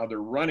right now, they're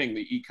running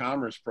the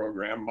e-commerce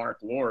program. Mark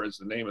Lohr is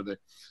the name of the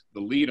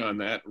lead on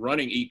that,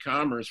 running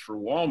e-commerce for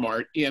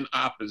Walmart in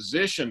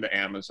opposition to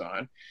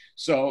Amazon.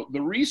 So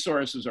the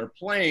resources are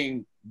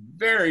playing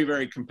very,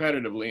 very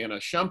competitively in a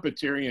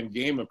Schumpeterian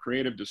game of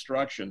creative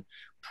destruction.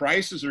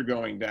 Prices are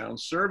going down,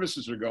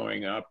 services are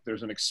going up.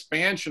 There's an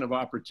expansion of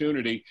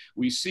opportunity.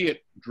 We see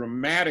it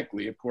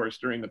dramatically, of course,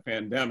 during the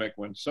pandemic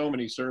when so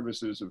many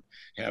services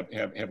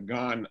have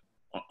gone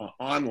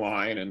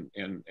online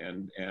and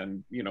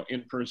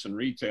in-person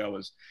retail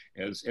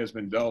has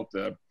been dealt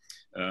a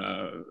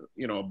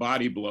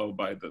body blow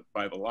by the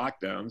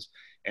lockdowns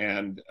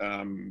and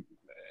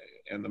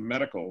the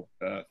medical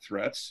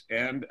threats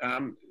and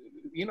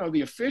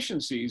the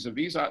efficiencies of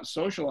these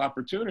social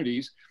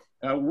opportunities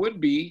would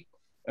be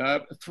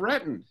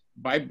threatened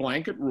by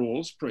blanket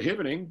rules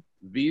prohibiting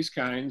these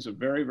kinds of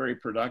very, very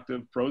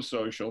productive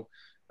pro-social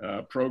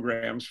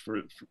programs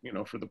for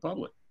the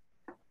public.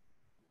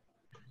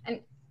 And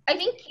I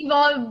think you've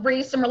all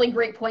raised some really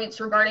great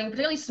points regarding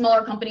particularly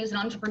smaller companies and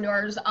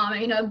entrepreneurs.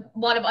 A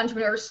lot of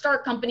entrepreneurs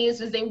start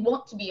companies as they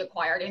want to be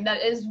acquired, and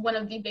that is one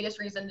of the biggest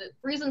reasons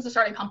to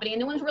start a company. And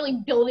no one's really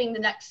building the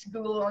next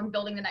Google or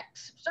building the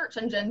next search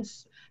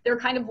engines. They're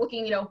kind of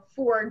looking,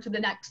 forward to the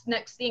next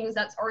things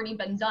that's already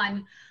been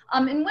done.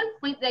 And one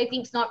point that I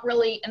think is not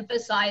really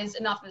emphasized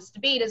enough in this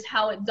debate is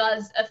how it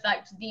does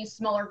affect these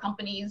smaller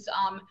companies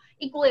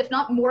equally, if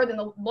not more than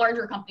the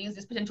larger companies,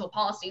 these potential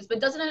policies. But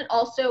doesn't it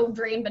also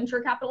drain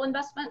venture capital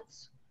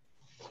investments?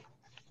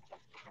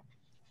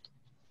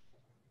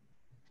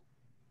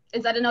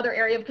 Is that another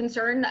area of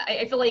concern?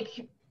 I feel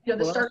like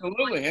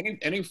absolutely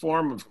any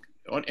form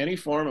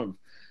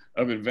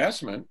of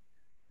investment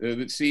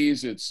that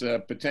sees its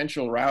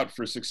potential route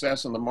for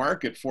success in the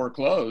market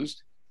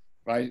foreclosed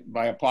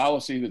by a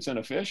policy that's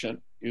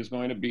inefficient is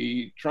going to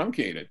be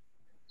truncated.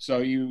 So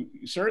you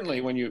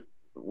certainly,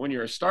 when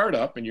you're a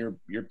startup and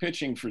you're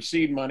pitching for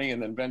seed money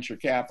and then venture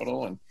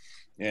capital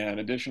and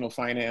additional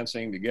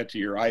financing to get to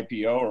your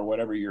IPO or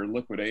whatever your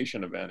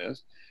liquidation event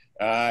is,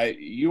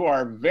 you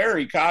are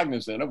very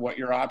cognizant of what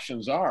your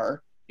options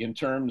are in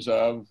terms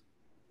of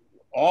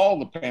all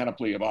the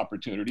panoply of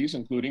opportunities,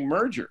 including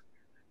merger.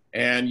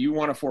 And you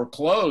want to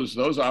foreclose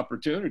those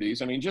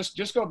opportunities. I mean,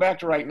 just go back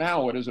to right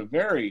now, what is a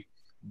very,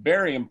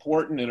 very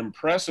important and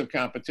impressive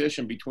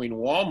competition between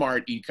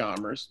Walmart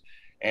e-commerce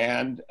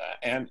and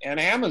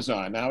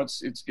Amazon. Now,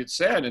 it's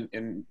said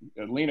in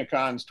Lena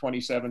Khan's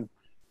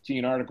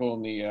 2017 article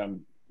in the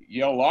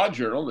Yale Law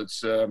Journal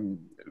that's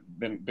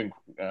been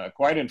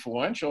quite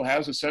influential,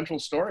 has a central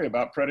story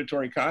about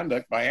predatory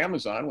conduct by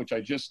Amazon, which I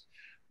just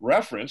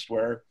referenced,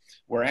 where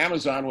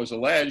Amazon was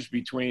alleged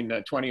between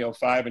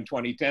 2005 and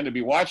 2010 to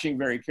be watching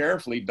very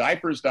carefully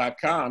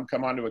diapers.com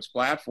come onto its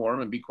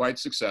platform and be quite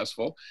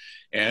successful,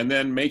 and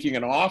then making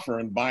an offer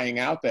and buying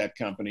out that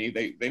company.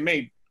 They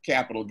made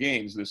capital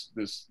gains.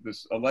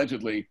 This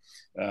allegedly,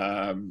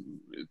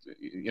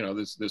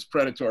 this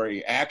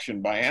predatory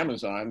action by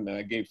Amazon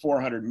gave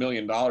 $400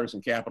 million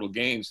in capital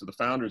gains to the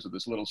founders of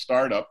this little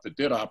startup that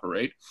did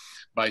operate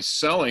by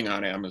selling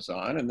on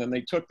Amazon, and then they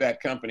took that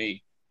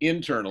company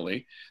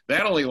internally.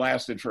 That only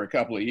lasted for a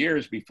couple of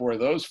years before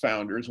those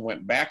founders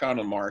went back on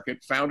the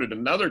market, founded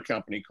another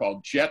company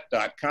called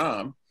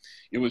Jet.com.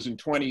 It was in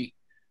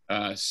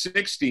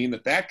 2016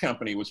 that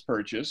company was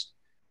purchased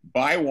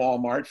by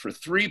Walmart for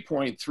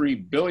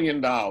 $3.3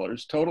 billion,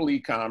 total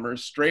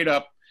e-commerce, straight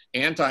up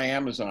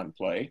anti-Amazon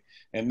play.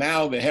 And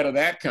now the head of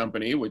that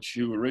company,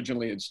 who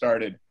originally had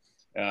started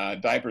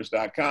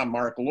diapers.com,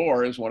 Mark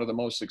Lohr, is one of the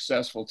most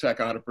successful tech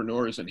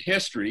entrepreneurs in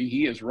history.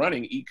 He is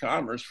running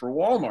e-commerce for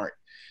Walmart.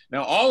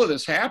 Now, all of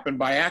this happened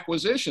by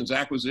acquisitions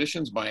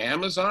by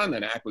Amazon,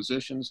 then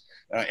acquisitions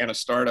and a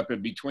startup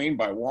in between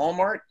by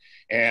Walmart.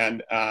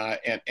 And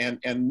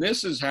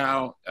this is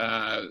how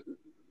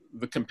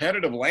the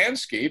competitive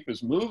landscape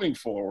is moving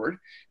forward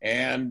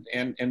and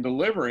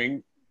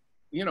delivering,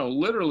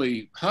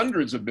 literally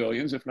hundreds of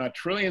billions, if not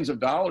trillions of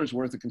dollars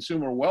worth of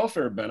consumer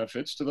welfare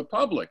benefits to the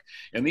public.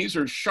 And these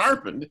are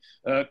sharpened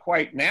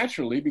quite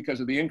naturally because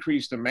of the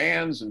increased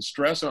demands and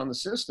stress on the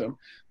system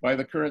by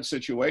the current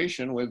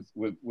situation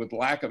with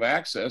lack of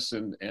access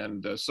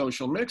and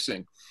social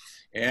mixing.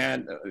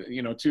 And,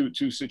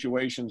 two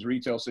situations,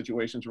 retail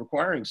situations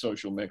requiring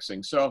social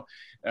mixing. So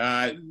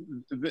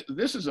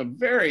this is a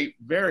very,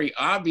 very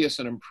obvious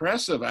and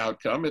impressive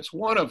outcome. It's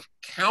one of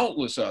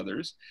countless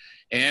others.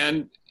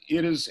 And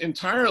it is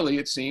entirely,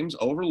 it seems,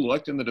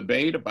 overlooked in the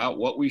debate about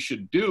what we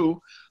should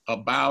do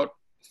about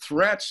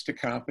threats to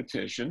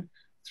competition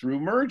through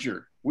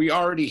merger. We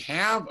already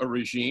have a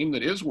regime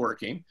that is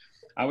working.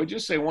 I would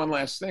just say one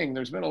last thing.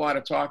 There's been a lot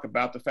of talk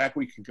about the fact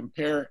we can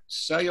compare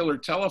cellular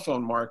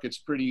telephone markets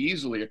pretty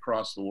easily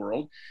across the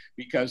world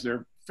because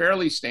they're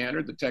fairly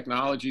standard. The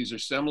technologies are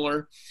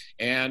similar.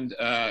 And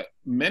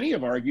many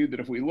have argued that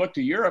if we look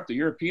to Europe, the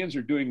Europeans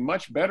are doing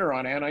much better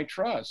on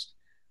antitrust.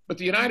 But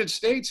the United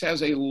States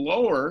has a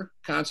lower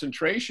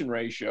concentration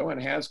ratio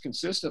and has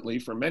consistently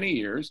for many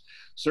years,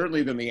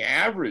 certainly than the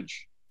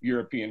average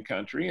European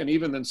country, and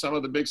even than some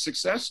of the big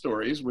success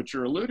stories, which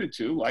are alluded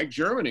to, like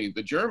Germany.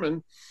 The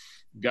German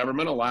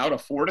government allowed a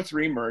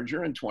 4-to-3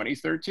 merger in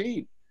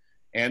 2013.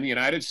 And the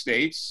United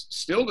States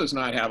still does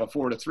not have a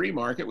 4-to-3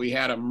 market. We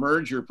had a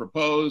merger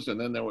proposed,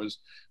 and then there was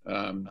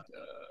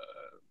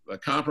a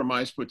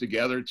compromise put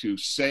together to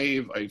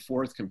save a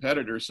fourth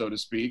competitor, so to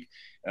speak,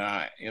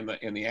 in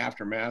the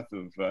aftermath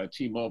of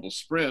T-Mobile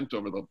Sprint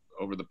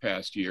over the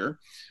past year.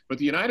 But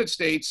the United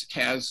States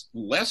has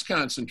less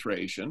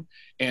concentration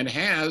and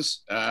has,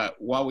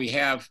 while we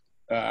have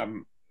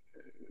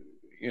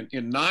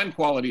in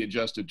non-quality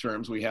adjusted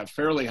terms, we have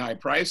fairly high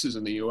prices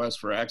in the US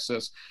for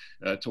access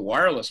to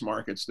wireless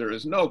markets. There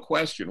is no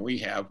question we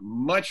have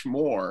much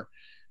more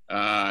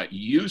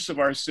use of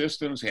our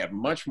systems, have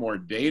much more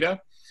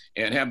data,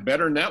 and have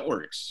better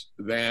networks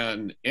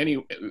than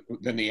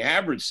the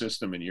average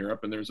system in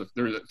Europe. And there's a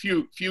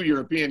few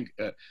European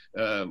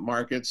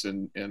markets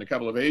and a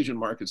couple of Asian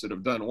markets that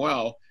have done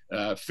well.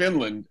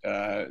 Finland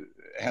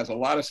has a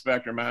lot of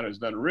spectrum out, has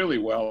done really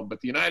well,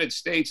 but the United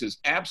States is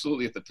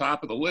absolutely at the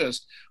top of the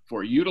list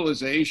for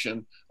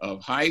utilization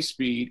of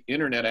high-speed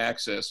internet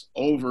access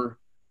over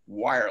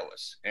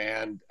wireless.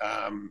 And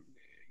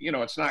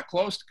it's not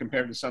close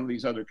compared to some of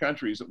these other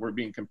countries that we're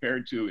being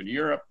compared to in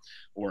Europe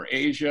or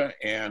Asia.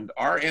 And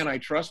our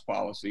antitrust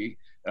policy,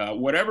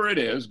 whatever it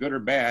is, good or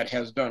bad,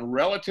 has done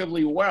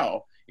relatively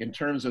well in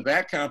terms of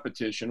that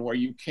competition where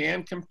you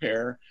can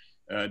compare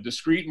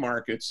discrete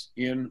markets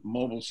in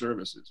mobile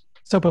services.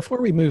 So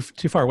before we move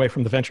too far away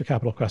from the venture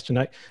capital question,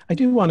 I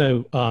do want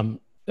to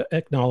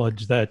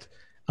acknowledge that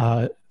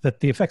that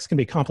the effects can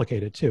be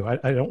complicated too.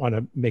 I don't want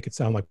to make it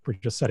sound like we're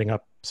just setting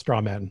up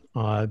straw men.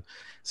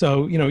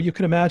 So you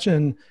can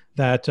imagine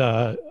that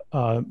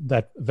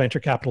that venture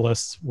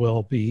capitalists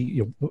will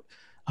be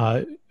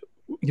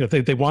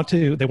they want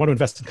to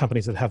invest in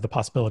companies that have the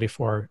possibility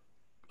for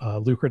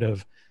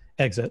lucrative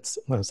exits,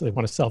 so they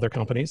want to sell their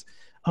companies.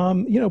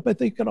 But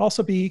they could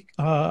also be,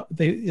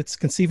 it's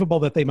conceivable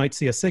that they might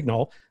see a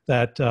signal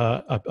that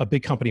a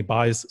big company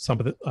buys a small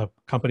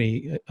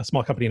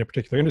company in a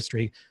particular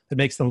industry that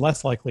makes them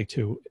less likely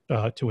to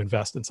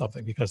invest in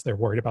something because they're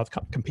worried about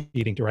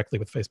competing directly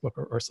with Facebook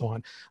or so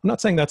on. I'm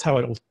not saying that's how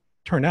it'll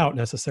turn out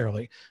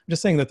necessarily. I'm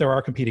just saying that there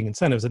are competing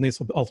incentives, and these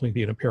will ultimately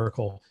be an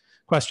empirical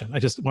question. I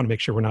just want to make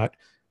sure we're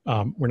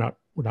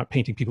not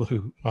painting people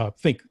who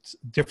think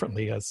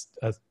differently as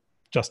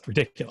just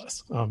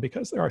ridiculous,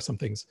 because there are some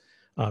things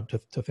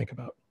to think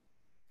about.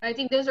 I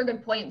think those are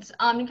good points.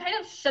 And kind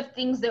of shift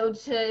things though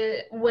to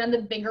one of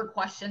the bigger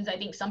questions I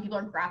think some people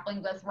are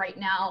grappling with right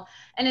now.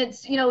 And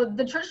it's,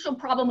 the traditional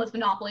problem with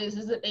monopolies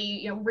is that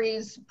they,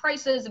 raise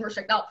prices and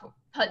restrict output,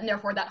 and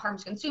therefore that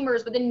harms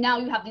consumers. But then now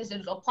you have these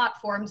digital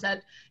platforms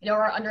that,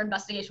 are under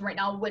investigation right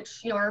now,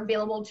 which, are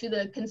available to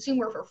the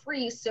consumer for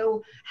free.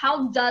 So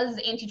how does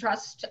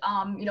antitrust,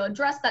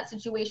 address that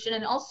situation?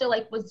 And also,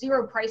 like, with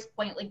zero price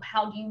point, like,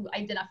 how do you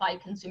identify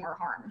consumer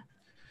harm?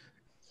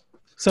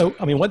 So,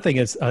 I mean, one thing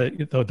is,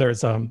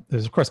 there's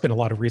of course been a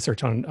lot of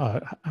research on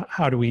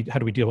how do we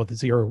deal with the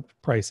zero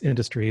price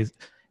industries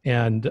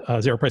and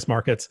zero price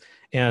markets,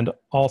 and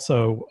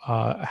also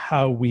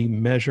how we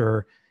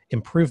measure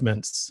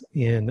improvements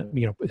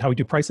in, how we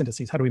do price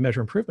indices. How do we measure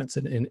improvements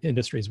in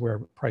industries where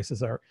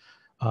prices are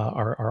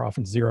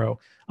often zero?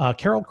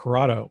 Carol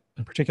Corrado,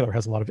 in particular,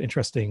 has a lot of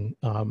interesting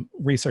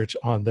research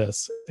on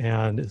this,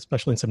 and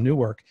especially in some new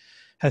work,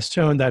 has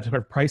shown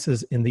that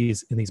prices in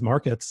these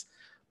markets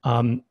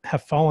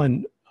have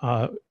fallen,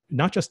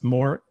 not just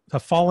more,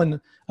 have fallen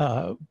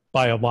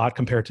by a lot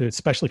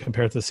especially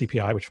compared to the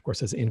CPI, which of course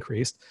has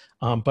increased,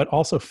 but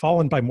also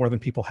fallen by more than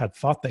people had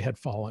thought they had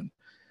fallen.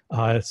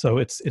 So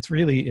it's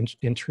really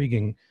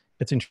intriguing.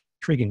 It's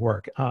intriguing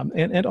work,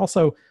 and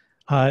also,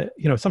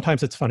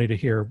 sometimes it's funny to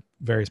hear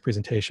various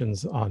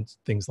presentations on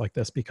things like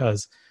this,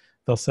 because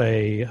they'll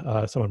say,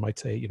 someone might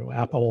say,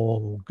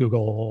 Apple,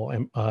 Google,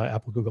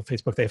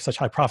 Facebook, they have such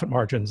high profit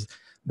margins,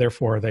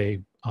 therefore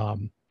they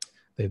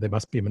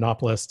must be a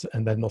monopolist.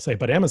 And then they'll say,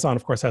 but Amazon,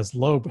 of course, has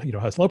low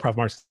profit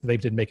margins. They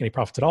didn't make any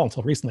profits at all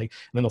until recently. And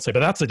then they'll say,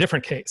 but that's a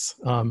different case.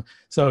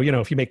 So,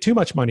 if you make too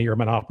much money, you're a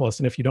monopolist.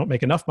 And if you don't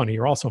make enough money,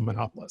 you're also a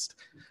monopolist.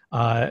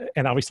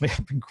 And obviously,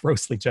 I've been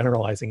grossly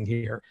generalizing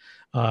here.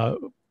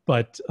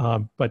 But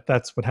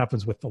that's what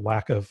happens with the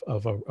lack of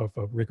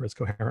a rigorous,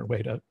 coherent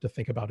way to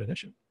think about an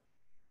issue.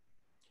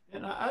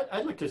 And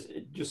I'd like to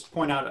just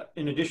point out,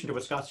 in addition to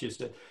what Scott just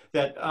said,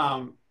 that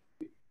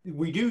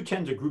we do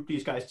tend to group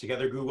these guys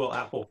together: Google,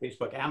 Apple,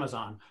 Facebook,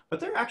 Amazon, but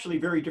they're actually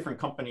very different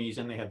companies,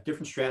 and they have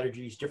different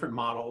strategies, different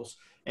models.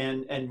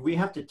 And we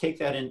have to take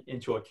that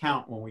into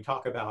account when we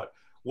talk about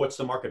what's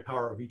the market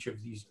power of each of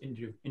these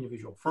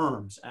individual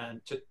firms.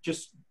 And to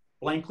just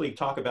blankly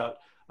talk about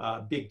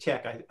big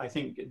tech, I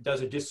think it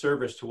does a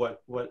disservice to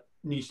what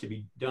needs to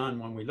be done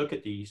when we look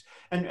at these.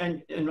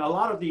 And a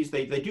lot of these,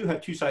 they do have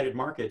two-sided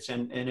markets,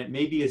 and it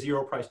may be a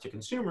zero price to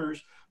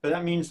consumers, but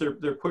that means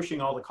they're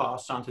pushing all the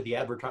costs onto the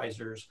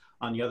advertisers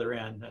on the other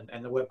end,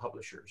 and the web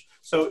publishers.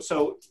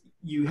 So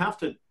you have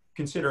to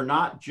consider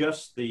not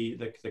just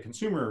the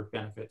consumer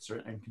benefits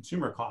and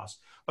consumer costs,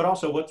 but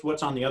also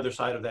what's on the other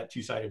side of that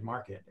two-sided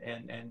market.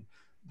 And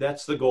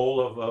that's the goal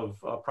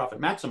of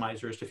profit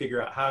maximizers, to figure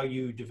out how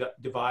you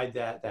divide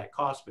that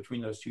cost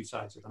between those two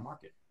sides of the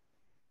market.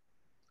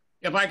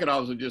 If I could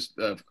also just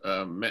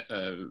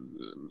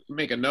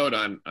make a note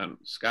on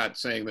Scott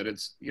saying that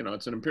it's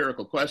an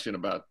empirical question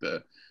about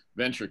the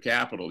venture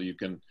capital. You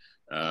can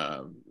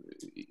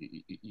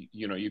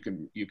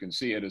you can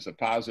see it as a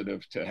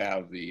positive to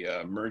have the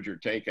merger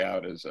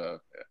takeout as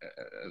a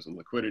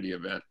liquidity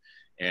event,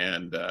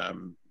 and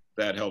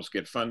that helps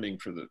get funding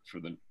for the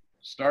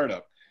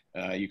startup.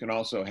 You can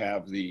also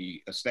have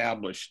the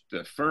established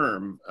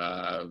firm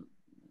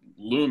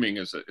looming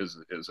as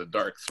a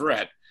dark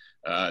threat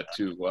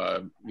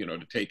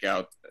to take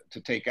out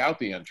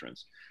the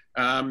entrance.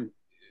 And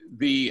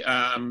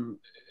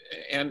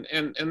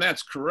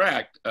that's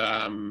correct.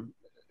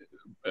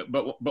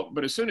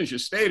 But as soon as you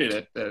stated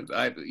it,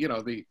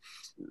 the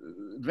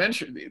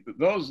venture,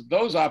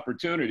 those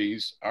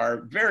opportunities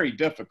are very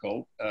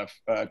difficult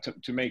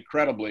to make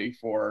credibly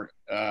for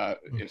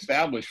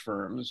established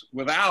firms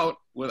without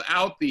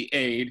the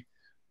aid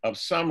of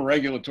some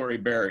regulatory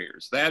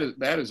barriers. That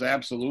is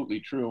absolutely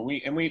true.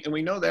 And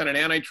we know that in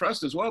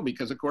antitrust as well,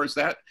 because of course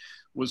that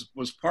was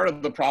part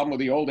of the problem with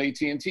the old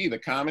AT&T. The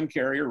common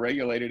carrier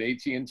regulated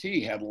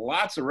AT&T had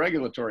lots of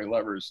regulatory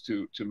levers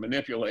to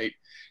manipulate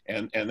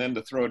and then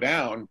to throw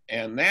down,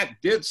 and that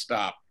did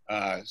stop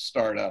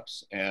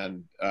startups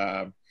and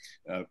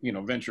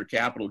venture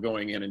capital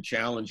going in and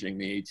challenging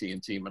the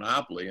AT&T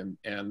monopoly,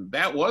 and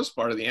that was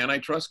part of the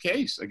antitrust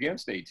case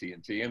against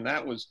AT&T, and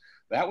that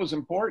was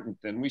important.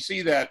 And we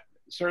see that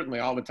certainly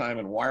all the time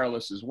in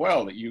wireless as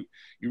well, that you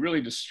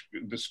really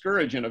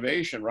discourage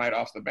innovation right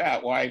off the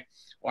bat. Why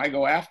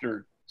go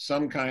after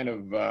some kind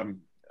of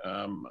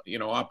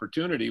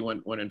opportunity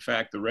when in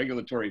fact the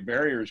regulatory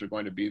barriers are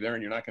going to be there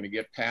and you're not going to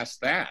get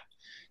past that?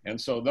 And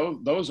so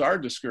those are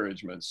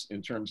discouragements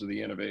in terms of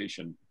the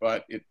innovation.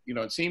 But it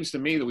seems to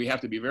me that we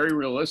have to be very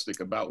realistic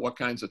about what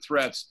kinds of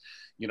threats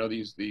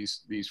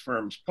these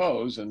firms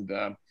pose, and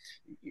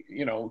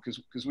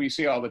because we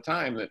see all the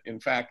time that in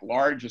fact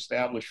large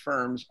established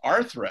firms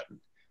are threatened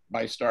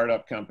by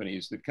startup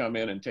companies that come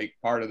in and take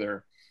part of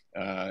their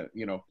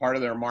part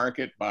of their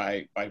market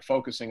by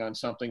focusing on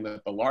something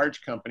that the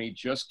large company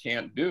just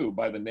can't do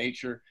by the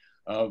nature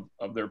of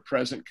their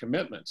present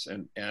commitments.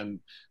 And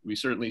we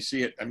certainly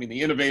see it. I mean,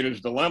 the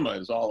innovator's dilemma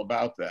is all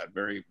about that.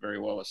 Very, very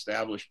well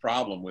established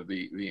problem with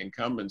the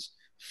incumbents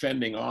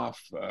fending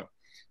off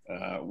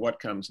what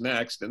comes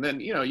next. And then,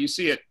 you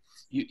see it,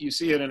 you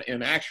see it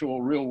in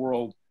actual real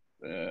world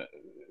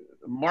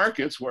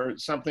markets where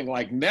something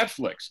like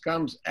Netflix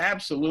comes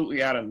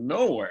absolutely out of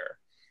nowhere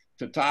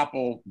to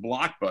topple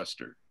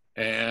Blockbuster.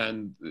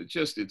 And it's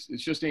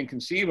just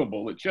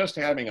inconceivable that just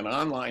having an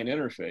online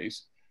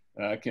interface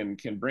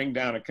can bring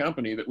down a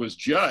company that was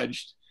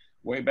judged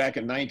way back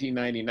in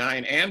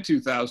 1999 and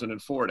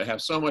 2004 to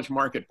have so much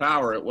market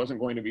power it wasn't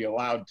going to be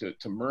allowed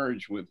to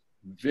merge with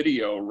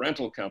video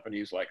rental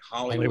companies like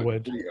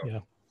Hollywood Video. Yeah.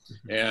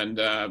 And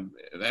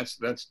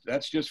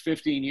that's just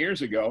 15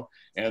 years ago.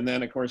 And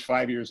then, of course,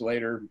 5 years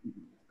later,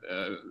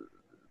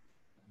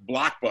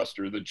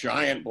 Blockbuster, the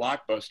giant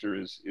Blockbuster,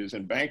 is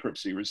in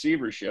bankruptcy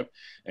receivership,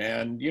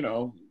 and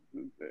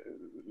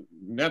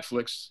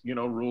Netflix,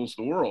 rules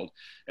the world.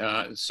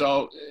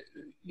 So,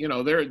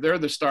 they're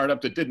the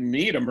startup that didn't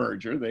need a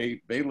merger.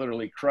 They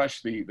literally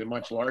crushed the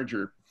much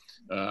larger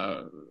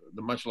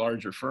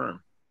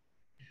firm.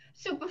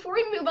 So before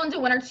we move on to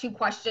one or two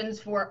questions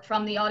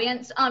from the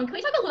audience, can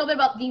we talk a little bit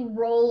about the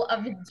role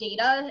of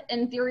data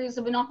in theories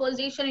of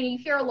monopolization? And you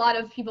hear a lot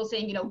of people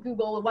saying,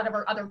 Google or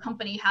whatever other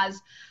company has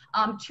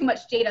too much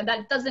data.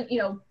 That doesn't,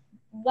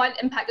 what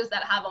impact does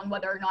that have on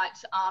whether or not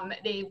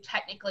they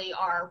technically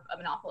are a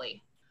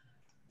monopoly?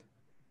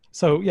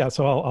 So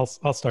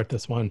I'll start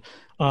this one.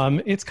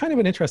 It's kind of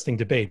an interesting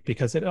debate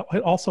because it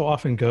also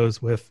often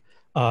goes with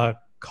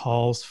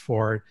calls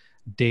for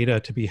data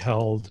to be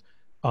held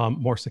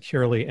more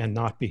securely and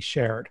not be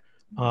shared.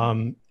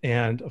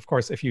 And of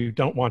course, if you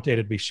don't want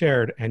data to be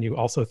shared and you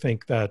also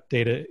think that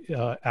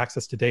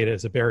access to data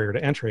is a barrier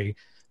to entry,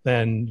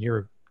 then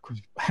you're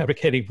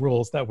advocating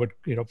rules that would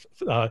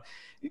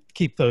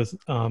keep those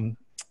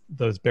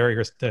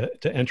barriers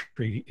to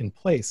entry in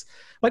place.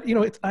 But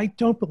I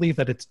don't believe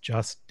that it's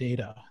just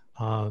data.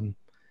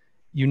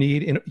 You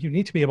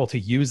need to be able to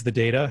use the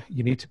data.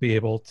 You need to be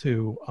able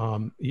to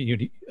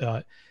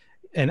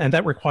and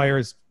that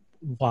requires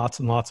lots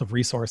and lots of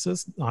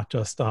resources, not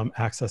just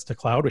access to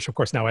cloud, which of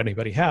course now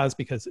anybody has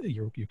because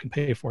you can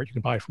pay for it. You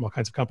can buy it from all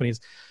kinds of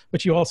companies,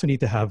 but you also need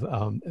to have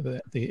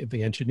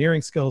the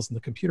engineering skills and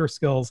the computer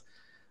skills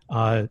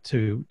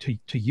to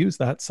use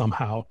that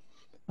somehow.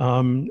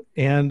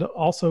 And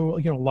also,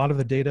 a lot of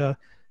the data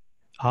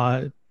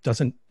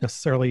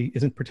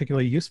isn't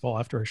particularly useful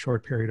after a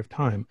short period of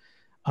time.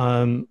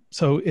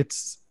 So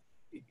it's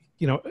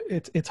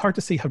hard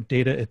to see how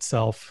data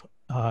itself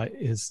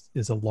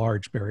is a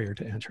large barrier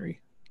to entry.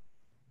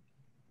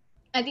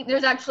 I think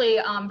there's actually,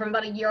 from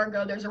about a year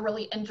ago, there's a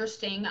really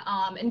interesting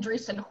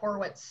Andreessen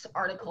Horowitz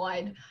article.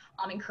 I'd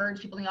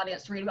encourage people in the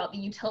audience to read about the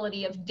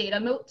utility of data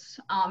moats.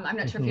 I'm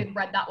not sure if you've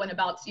read that one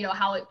about,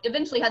 how it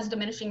eventually has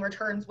diminishing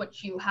returns,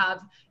 which you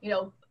have,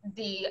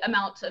 the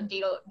amount of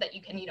data that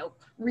you can,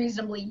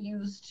 reasonably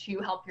use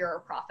to help your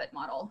profit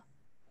model.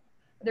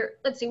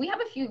 Let's see, we have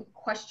a few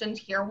questions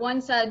here.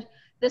 One said,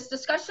 this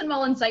discussion,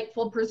 while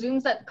insightful,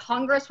 presumes that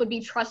Congress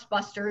would-be trust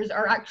busters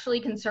are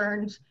actually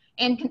concerned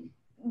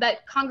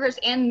that Congress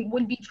and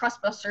would-be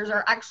trust busters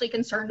are actually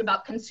concerned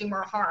about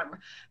consumer harm.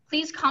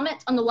 Please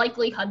comment on the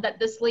likelihood that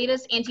this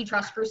latest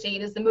antitrust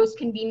crusade is the most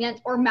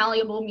convenient or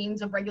malleable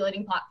means of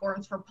regulating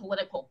platforms for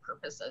political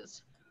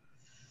purposes.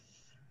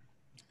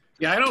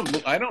 Yeah,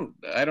 I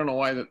don't know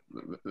why that.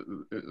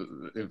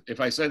 If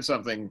I said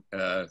something,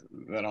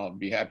 then I'll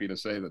be happy to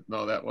say that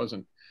no, that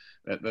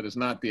is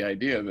not the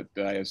idea. That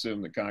I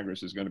assume that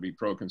Congress is going to be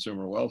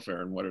pro-consumer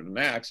welfare and what it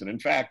enacts. And in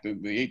fact, the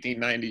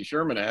 1890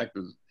 Sherman Act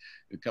has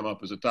come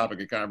up as a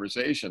topic of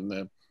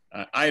conversation.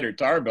 Ida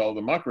Tarbell,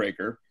 the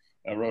muckraker,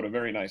 wrote a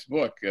very nice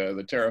book,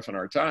 The Tariff in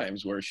Our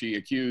Times, where she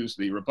accused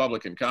the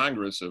Republican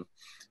Congress of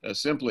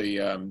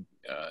simply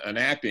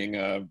enacting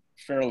a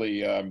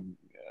fairly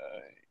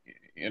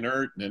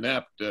inert and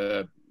inept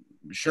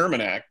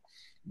Sherman Act,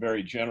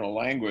 very general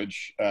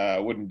language,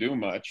 wouldn't do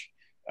much,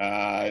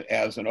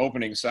 as an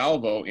opening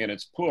salvo in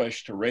its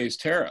push to raise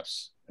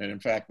tariffs. And in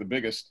fact, the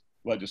biggest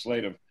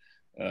legislative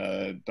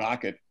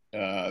docket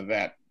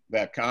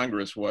that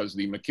Congress was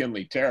the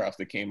McKinley tariff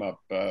that came up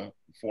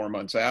 4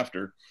 months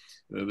after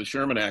the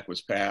Sherman Act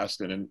was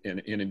passed, and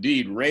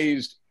indeed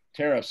raised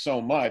tariffs so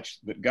much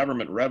that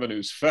government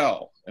revenues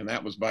fell, and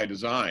that was by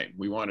design.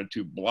 We wanted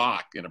to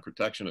block, in a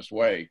protectionist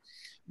way,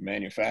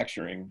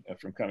 manufacturing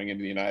from coming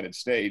into the United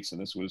States,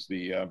 and this was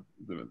the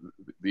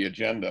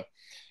agenda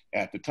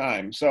at the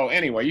time. So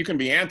anyway, you can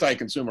be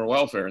anti-consumer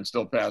welfare and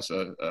still pass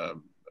an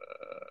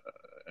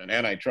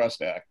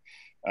antitrust act.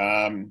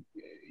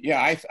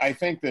 Yeah, I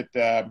think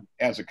that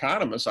as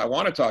economists, I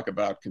want to talk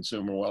about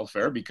consumer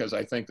welfare because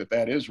I think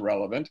that is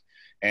relevant.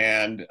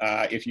 And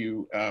if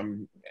you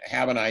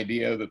have an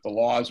idea that the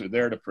laws are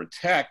there to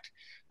protect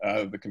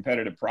the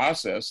competitive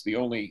process, the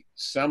only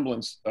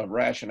semblance of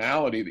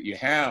rationality that you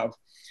have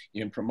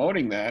in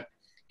promoting that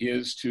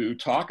is to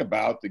talk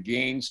about the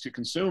gains to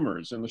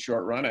consumers in the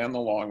short run and the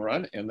long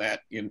run, and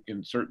that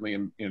certainly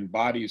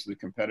embodies the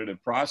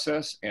competitive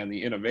process and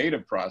the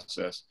innovative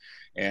process.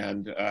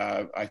 And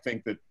I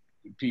think that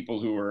people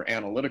who are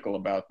analytical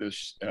about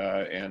this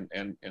and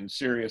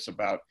serious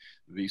about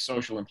the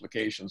social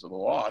implications of the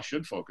law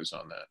should focus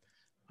on that.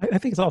 I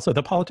think it's also,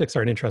 the politics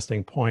are an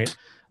interesting point.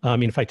 I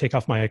mean, if I take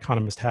off my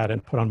economist hat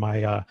and put on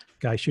my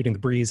guy shooting the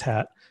breeze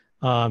hat,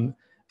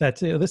 that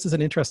this is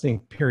an interesting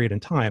period in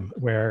time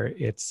where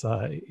it's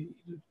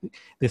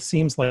this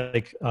seems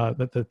like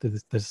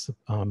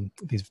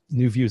these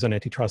new views on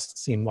antitrust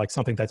seem like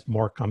something that's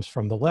more comes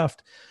from the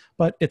left,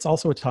 but it's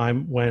also a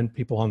time when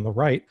people on the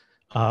right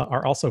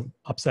are also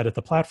upset at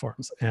the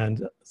platforms,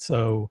 and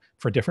so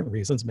for different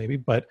reasons maybe,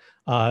 but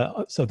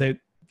so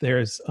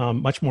there's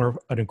much more of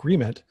an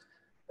agreement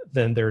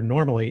than there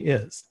normally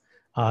is.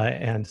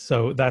 And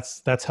so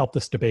that's helped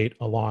this debate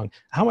along.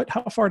 How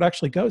far it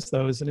actually goes,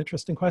 though, is an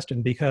interesting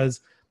question, because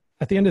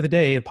at the end of the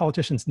day,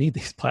 politicians need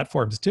these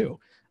platforms too.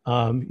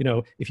 You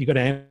know, if you go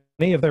to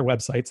any of their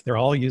websites, they're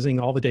all using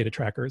all the data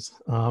trackers.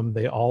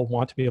 They all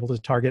want to be able to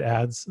target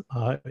ads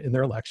in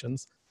their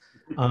elections.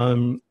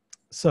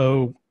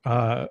 So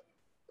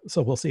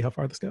we'll see how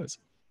far this goes.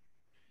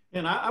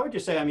 And I would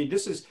just say, I mean,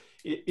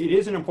 it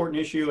is an important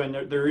issue,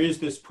 and there is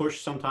this push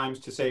sometimes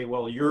to say,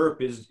 well,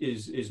 Europe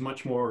is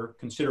much more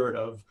considerate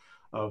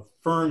of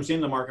firms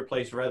in the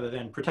marketplace rather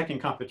than protecting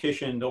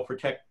competition. They'll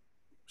protect,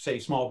 say,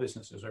 small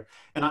businesses.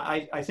 And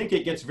I think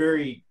it gets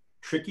very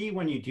tricky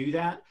when you do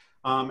that.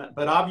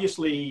 But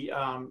obviously,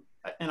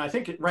 and I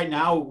think right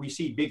now we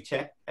see big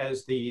tech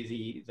as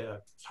the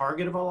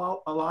target of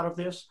a lot of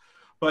this.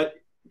 But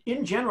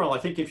in general, I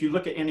think if you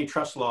look at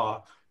antitrust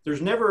law,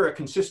 there's never a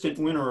consistent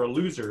winner or a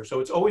loser. So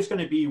it's always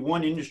going to be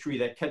one industry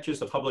that catches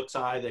the public's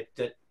eye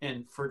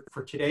and for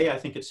today, I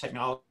think it's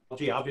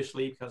technology,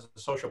 obviously, because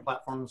the social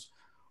platforms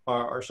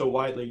are so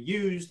widely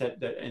used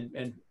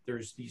and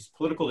there's these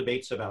political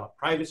debates about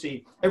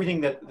privacy,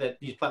 everything that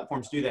these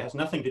platforms do that has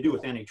nothing to do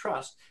with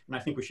antitrust. And I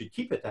think we should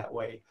keep it that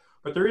way.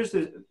 But there is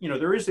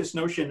this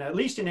notion, at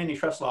least in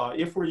antitrust law,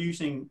 if we're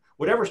using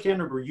whatever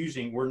standard we're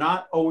using, we're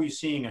not always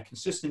seeing a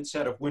consistent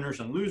set of winners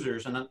and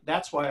losers. And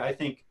that's why I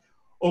think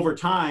over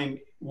time,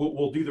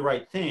 we'll do the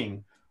right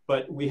thing,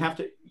 but we have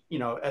to,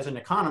 as an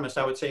economist,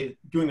 I would say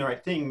doing the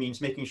right thing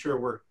means making sure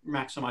we're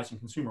maximizing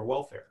consumer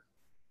welfare.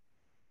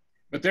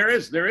 But there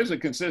is a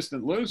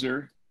consistent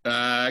loser,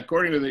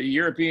 according to the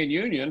European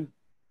Union,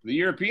 the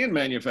European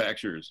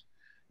manufacturers.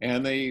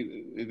 And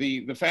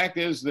the fact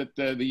is that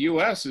the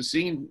U.S. is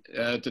seen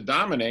to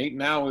dominate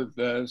now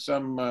with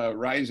some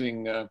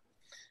rising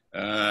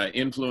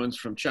influence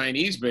from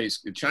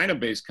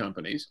China-based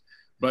companies.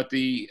 But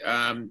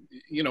when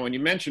you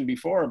mentioned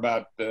before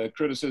about the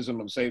criticism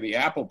of, say, the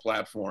Apple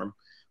platform,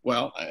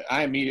 well,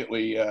 I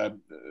immediately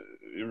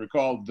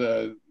recalled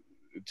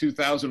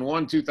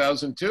 2001,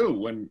 2002,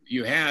 when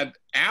you had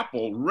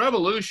Apple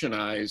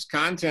revolutionize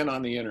content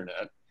on the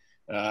internet,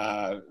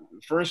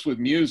 first with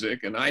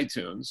music and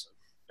iTunes,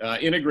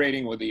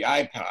 integrating with the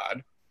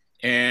iPod.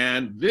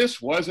 And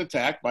this was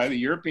attacked by the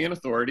European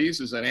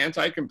authorities as an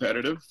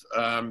anti-competitive,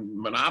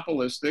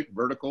 monopolistic,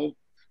 vertical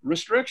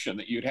restriction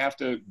that you'd have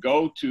to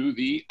go to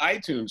the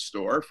iTunes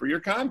store for your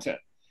content.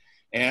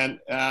 And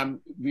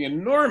the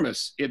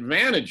enormous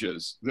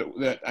advantages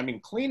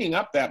cleaning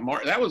up that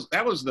market, that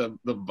was the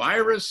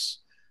virus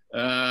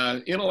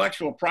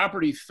intellectual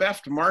property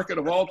theft market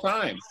of all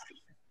time.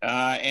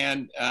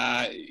 And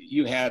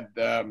you had,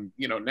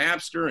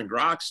 Napster and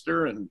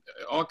Grokster and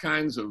all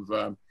kinds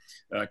of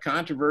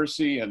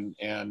controversy and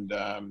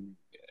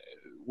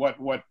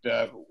what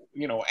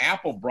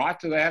Apple brought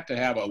to that, to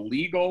have a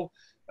legal,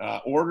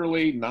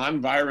 orderly,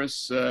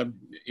 non-virus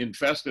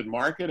infested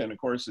market. And of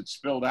course, it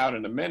spilled out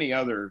into many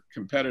other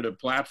competitive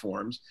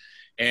platforms.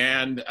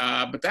 And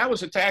but that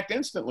was attacked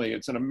instantly.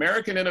 It's an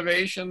American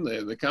innovation.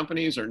 The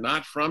companies are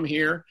not from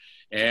here.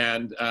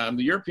 And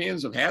the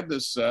Europeans have had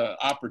this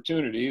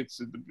opportunity.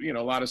 It's, a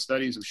lot of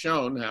studies have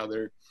shown how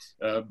they're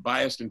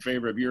biased in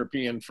favor of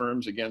European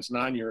firms against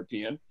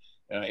non-European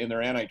in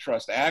their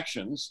antitrust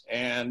actions.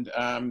 And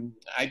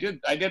I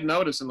did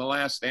notice in the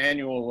last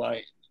annual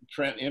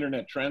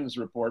Internet Trends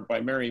report by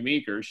Mary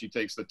Meeker, she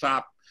takes the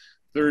top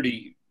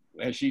 30,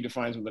 as she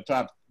defines them,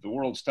 the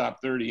world's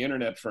top 30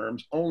 internet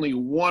firms. Only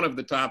one of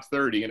the top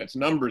 30, and it's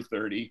number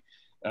 30,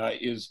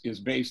 is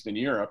based in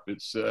Europe.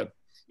 It's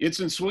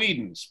in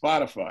Sweden,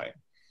 Spotify.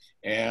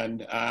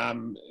 And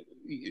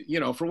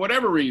for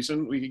whatever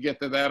reason, we could get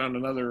to that on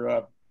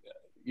another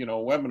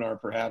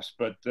webinar perhaps,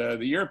 but the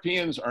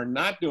Europeans are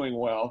not doing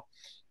well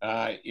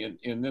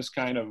in this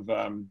kind of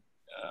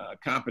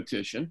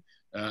competition.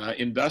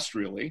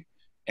 Industrially,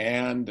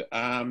 and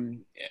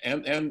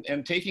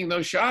taking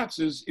those shots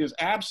is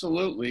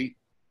absolutely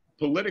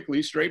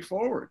politically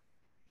straightforward.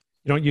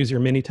 You don't use your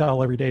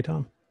Minitel every day,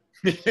 Tom?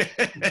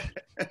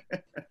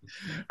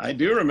 I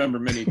do remember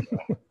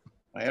Minitel.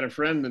 I had a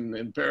friend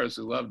in Paris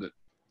who loved it.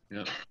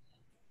 Yeah.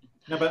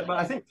 No, but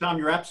I think, Tom,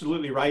 you're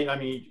absolutely right. I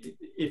mean,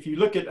 if you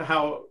look at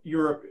how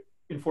Europe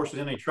enforces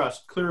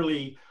antitrust,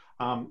 clearly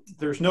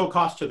there's no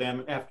cost to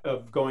them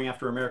of going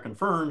after American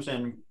firms,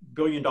 and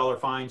billion-dollar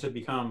fines have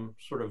become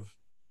sort of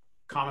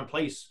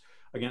commonplace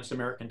against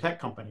American tech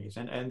companies.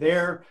 And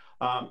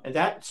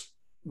that's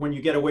when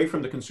you get away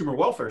from the consumer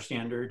welfare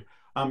standard,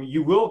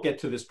 you will get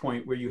to this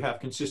point where you have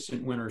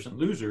consistent winners and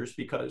losers,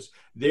 because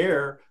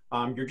there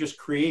you're just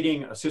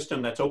creating a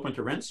system that's open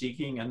to rent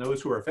seeking, and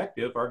those who are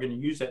effective are going to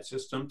use that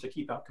system to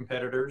keep out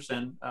competitors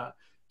and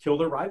kill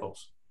their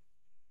rivals.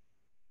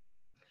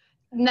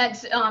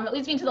 Next, it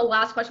leads me to the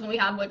last question we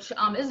have, which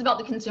is about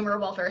the consumer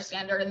welfare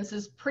standard, and this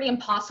is pretty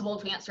impossible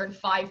to answer in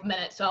 5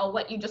 minutes. So I'll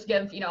let you just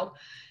give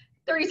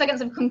 30 seconds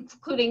of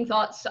concluding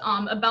thoughts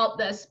about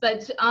this.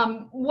 But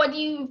what do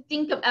you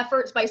think of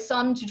efforts by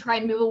some to try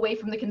and move away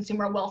from the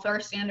consumer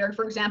welfare standard?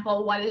 For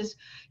example, what is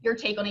your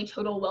take on a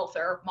total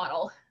welfare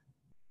model?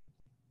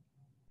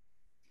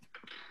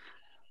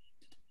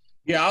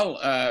 Yeah,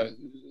 I'll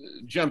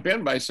jump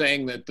in by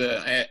saying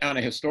that on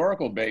a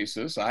historical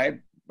basis, I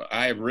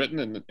have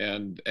written,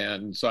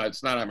 and so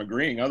it's not I'm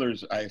agreeing.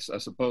 Others, I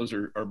suppose,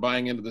 are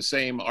buying into the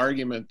same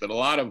argument that a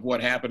lot of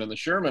what happened in the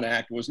Sherman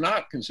Act was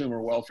not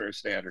consumer welfare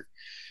standard.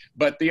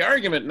 But the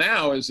argument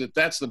now is that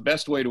that's the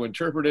best way to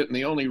interpret it and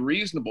the only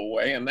reasonable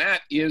way, and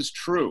that is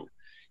true.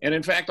 And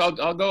in fact,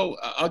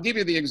 I'll give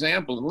you the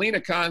example. In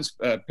Lena Kahn's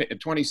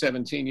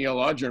 2017 Yale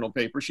Law Journal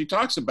paper, she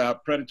talks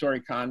about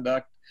predatory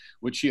conduct,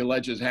 which she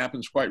alleges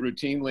happens quite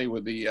routinely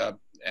with the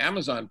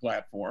Amazon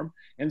platform,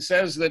 and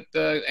says that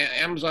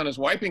Amazon is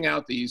wiping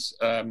out these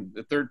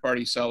the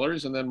third-party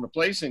sellers and then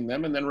replacing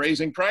them and then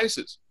raising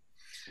prices.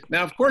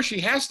 Now, of course,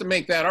 she has to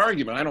make that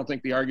argument. I don't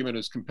think the argument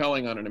is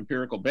compelling on an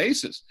empirical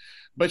basis,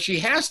 but she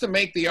has to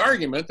make the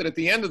argument that at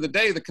the end of the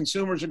day, the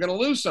consumers are going to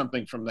lose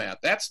something from that.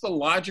 That's the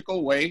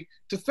logical way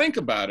to think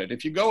about it.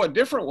 If you go a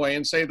different way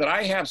and say that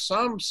I have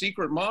some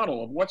secret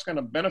model of what's going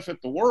to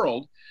benefit the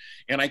world,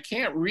 and I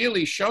can't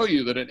really show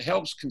you that it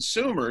helps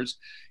consumers,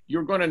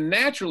 you're going to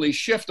naturally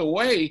shift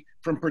away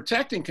from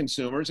protecting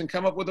consumers and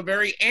come up with a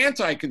very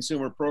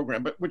anti-consumer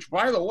program, but which,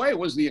 by the way,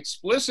 was the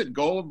explicit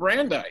goal of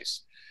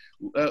Brandeis.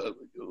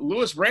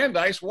 Louis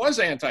Brandeis was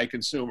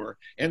anti-consumer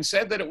and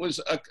said that it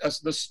was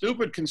the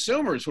stupid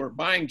consumers who are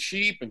buying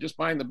cheap and just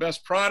buying the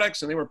best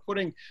products, and they were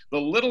putting the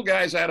little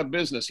guys out of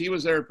business. He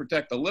was there to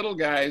protect the little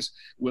guys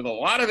with a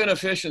lot of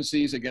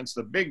inefficiencies against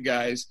the big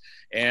guys,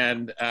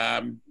 and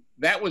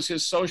that was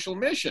his social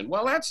mission.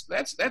 Well,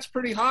 that's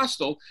pretty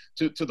hostile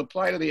to the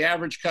plight of the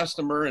average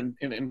customer and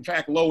in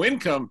fact,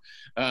 low-income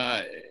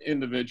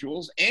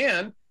individuals,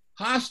 and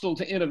hostile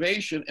to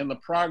innovation and the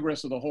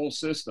progress of the whole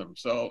system.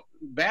 So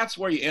that's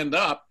where you end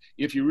up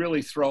if you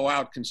really throw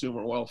out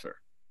consumer welfare.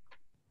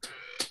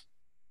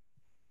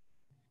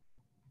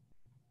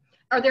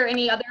 Are there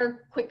any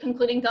other quick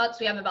concluding thoughts?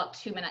 We have about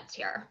 2 minutes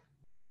here.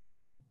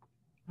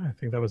 I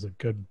think that was a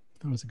good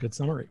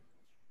summary.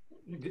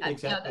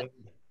 Exactly.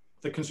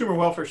 The consumer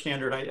welfare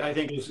standard, I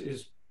think,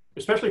 is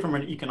especially from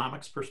an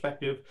economics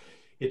perspective,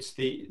 it's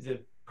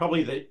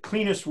probably the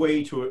cleanest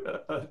way to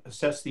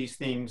assess these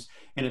things,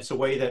 and it's a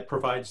way that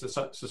provides the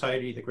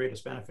society the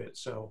greatest benefit.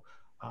 So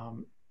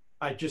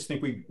I just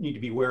think we need to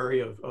be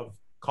wary of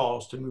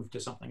calls to move to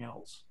something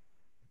else.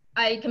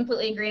 I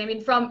completely agree. I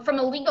mean, from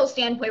a legal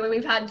standpoint, when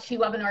we've had 2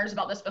 webinars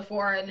about this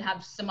before and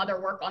have some other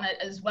work on it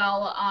as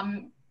well,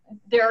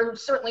 there are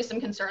certainly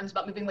some concerns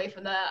about moving away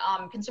from the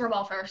consumer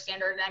welfare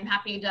standard. And I'm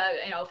happy to,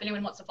 if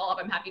anyone wants to follow up,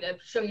 I'm happy to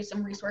show you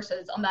some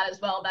resources on that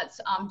as well. That's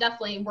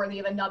definitely worthy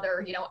of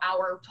another,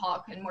 hour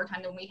talk and more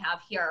time than we have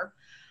here.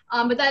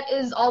 But that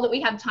is all that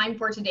we have time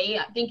for today.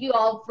 Thank you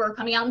all for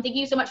coming out, and thank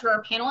you so much for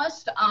our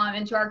panelists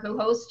and to our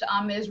co-host.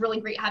 It was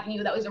really great having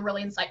you. That was a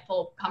really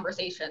insightful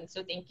conversation.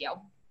 So thank you.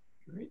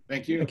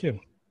 Thank you. Thank you.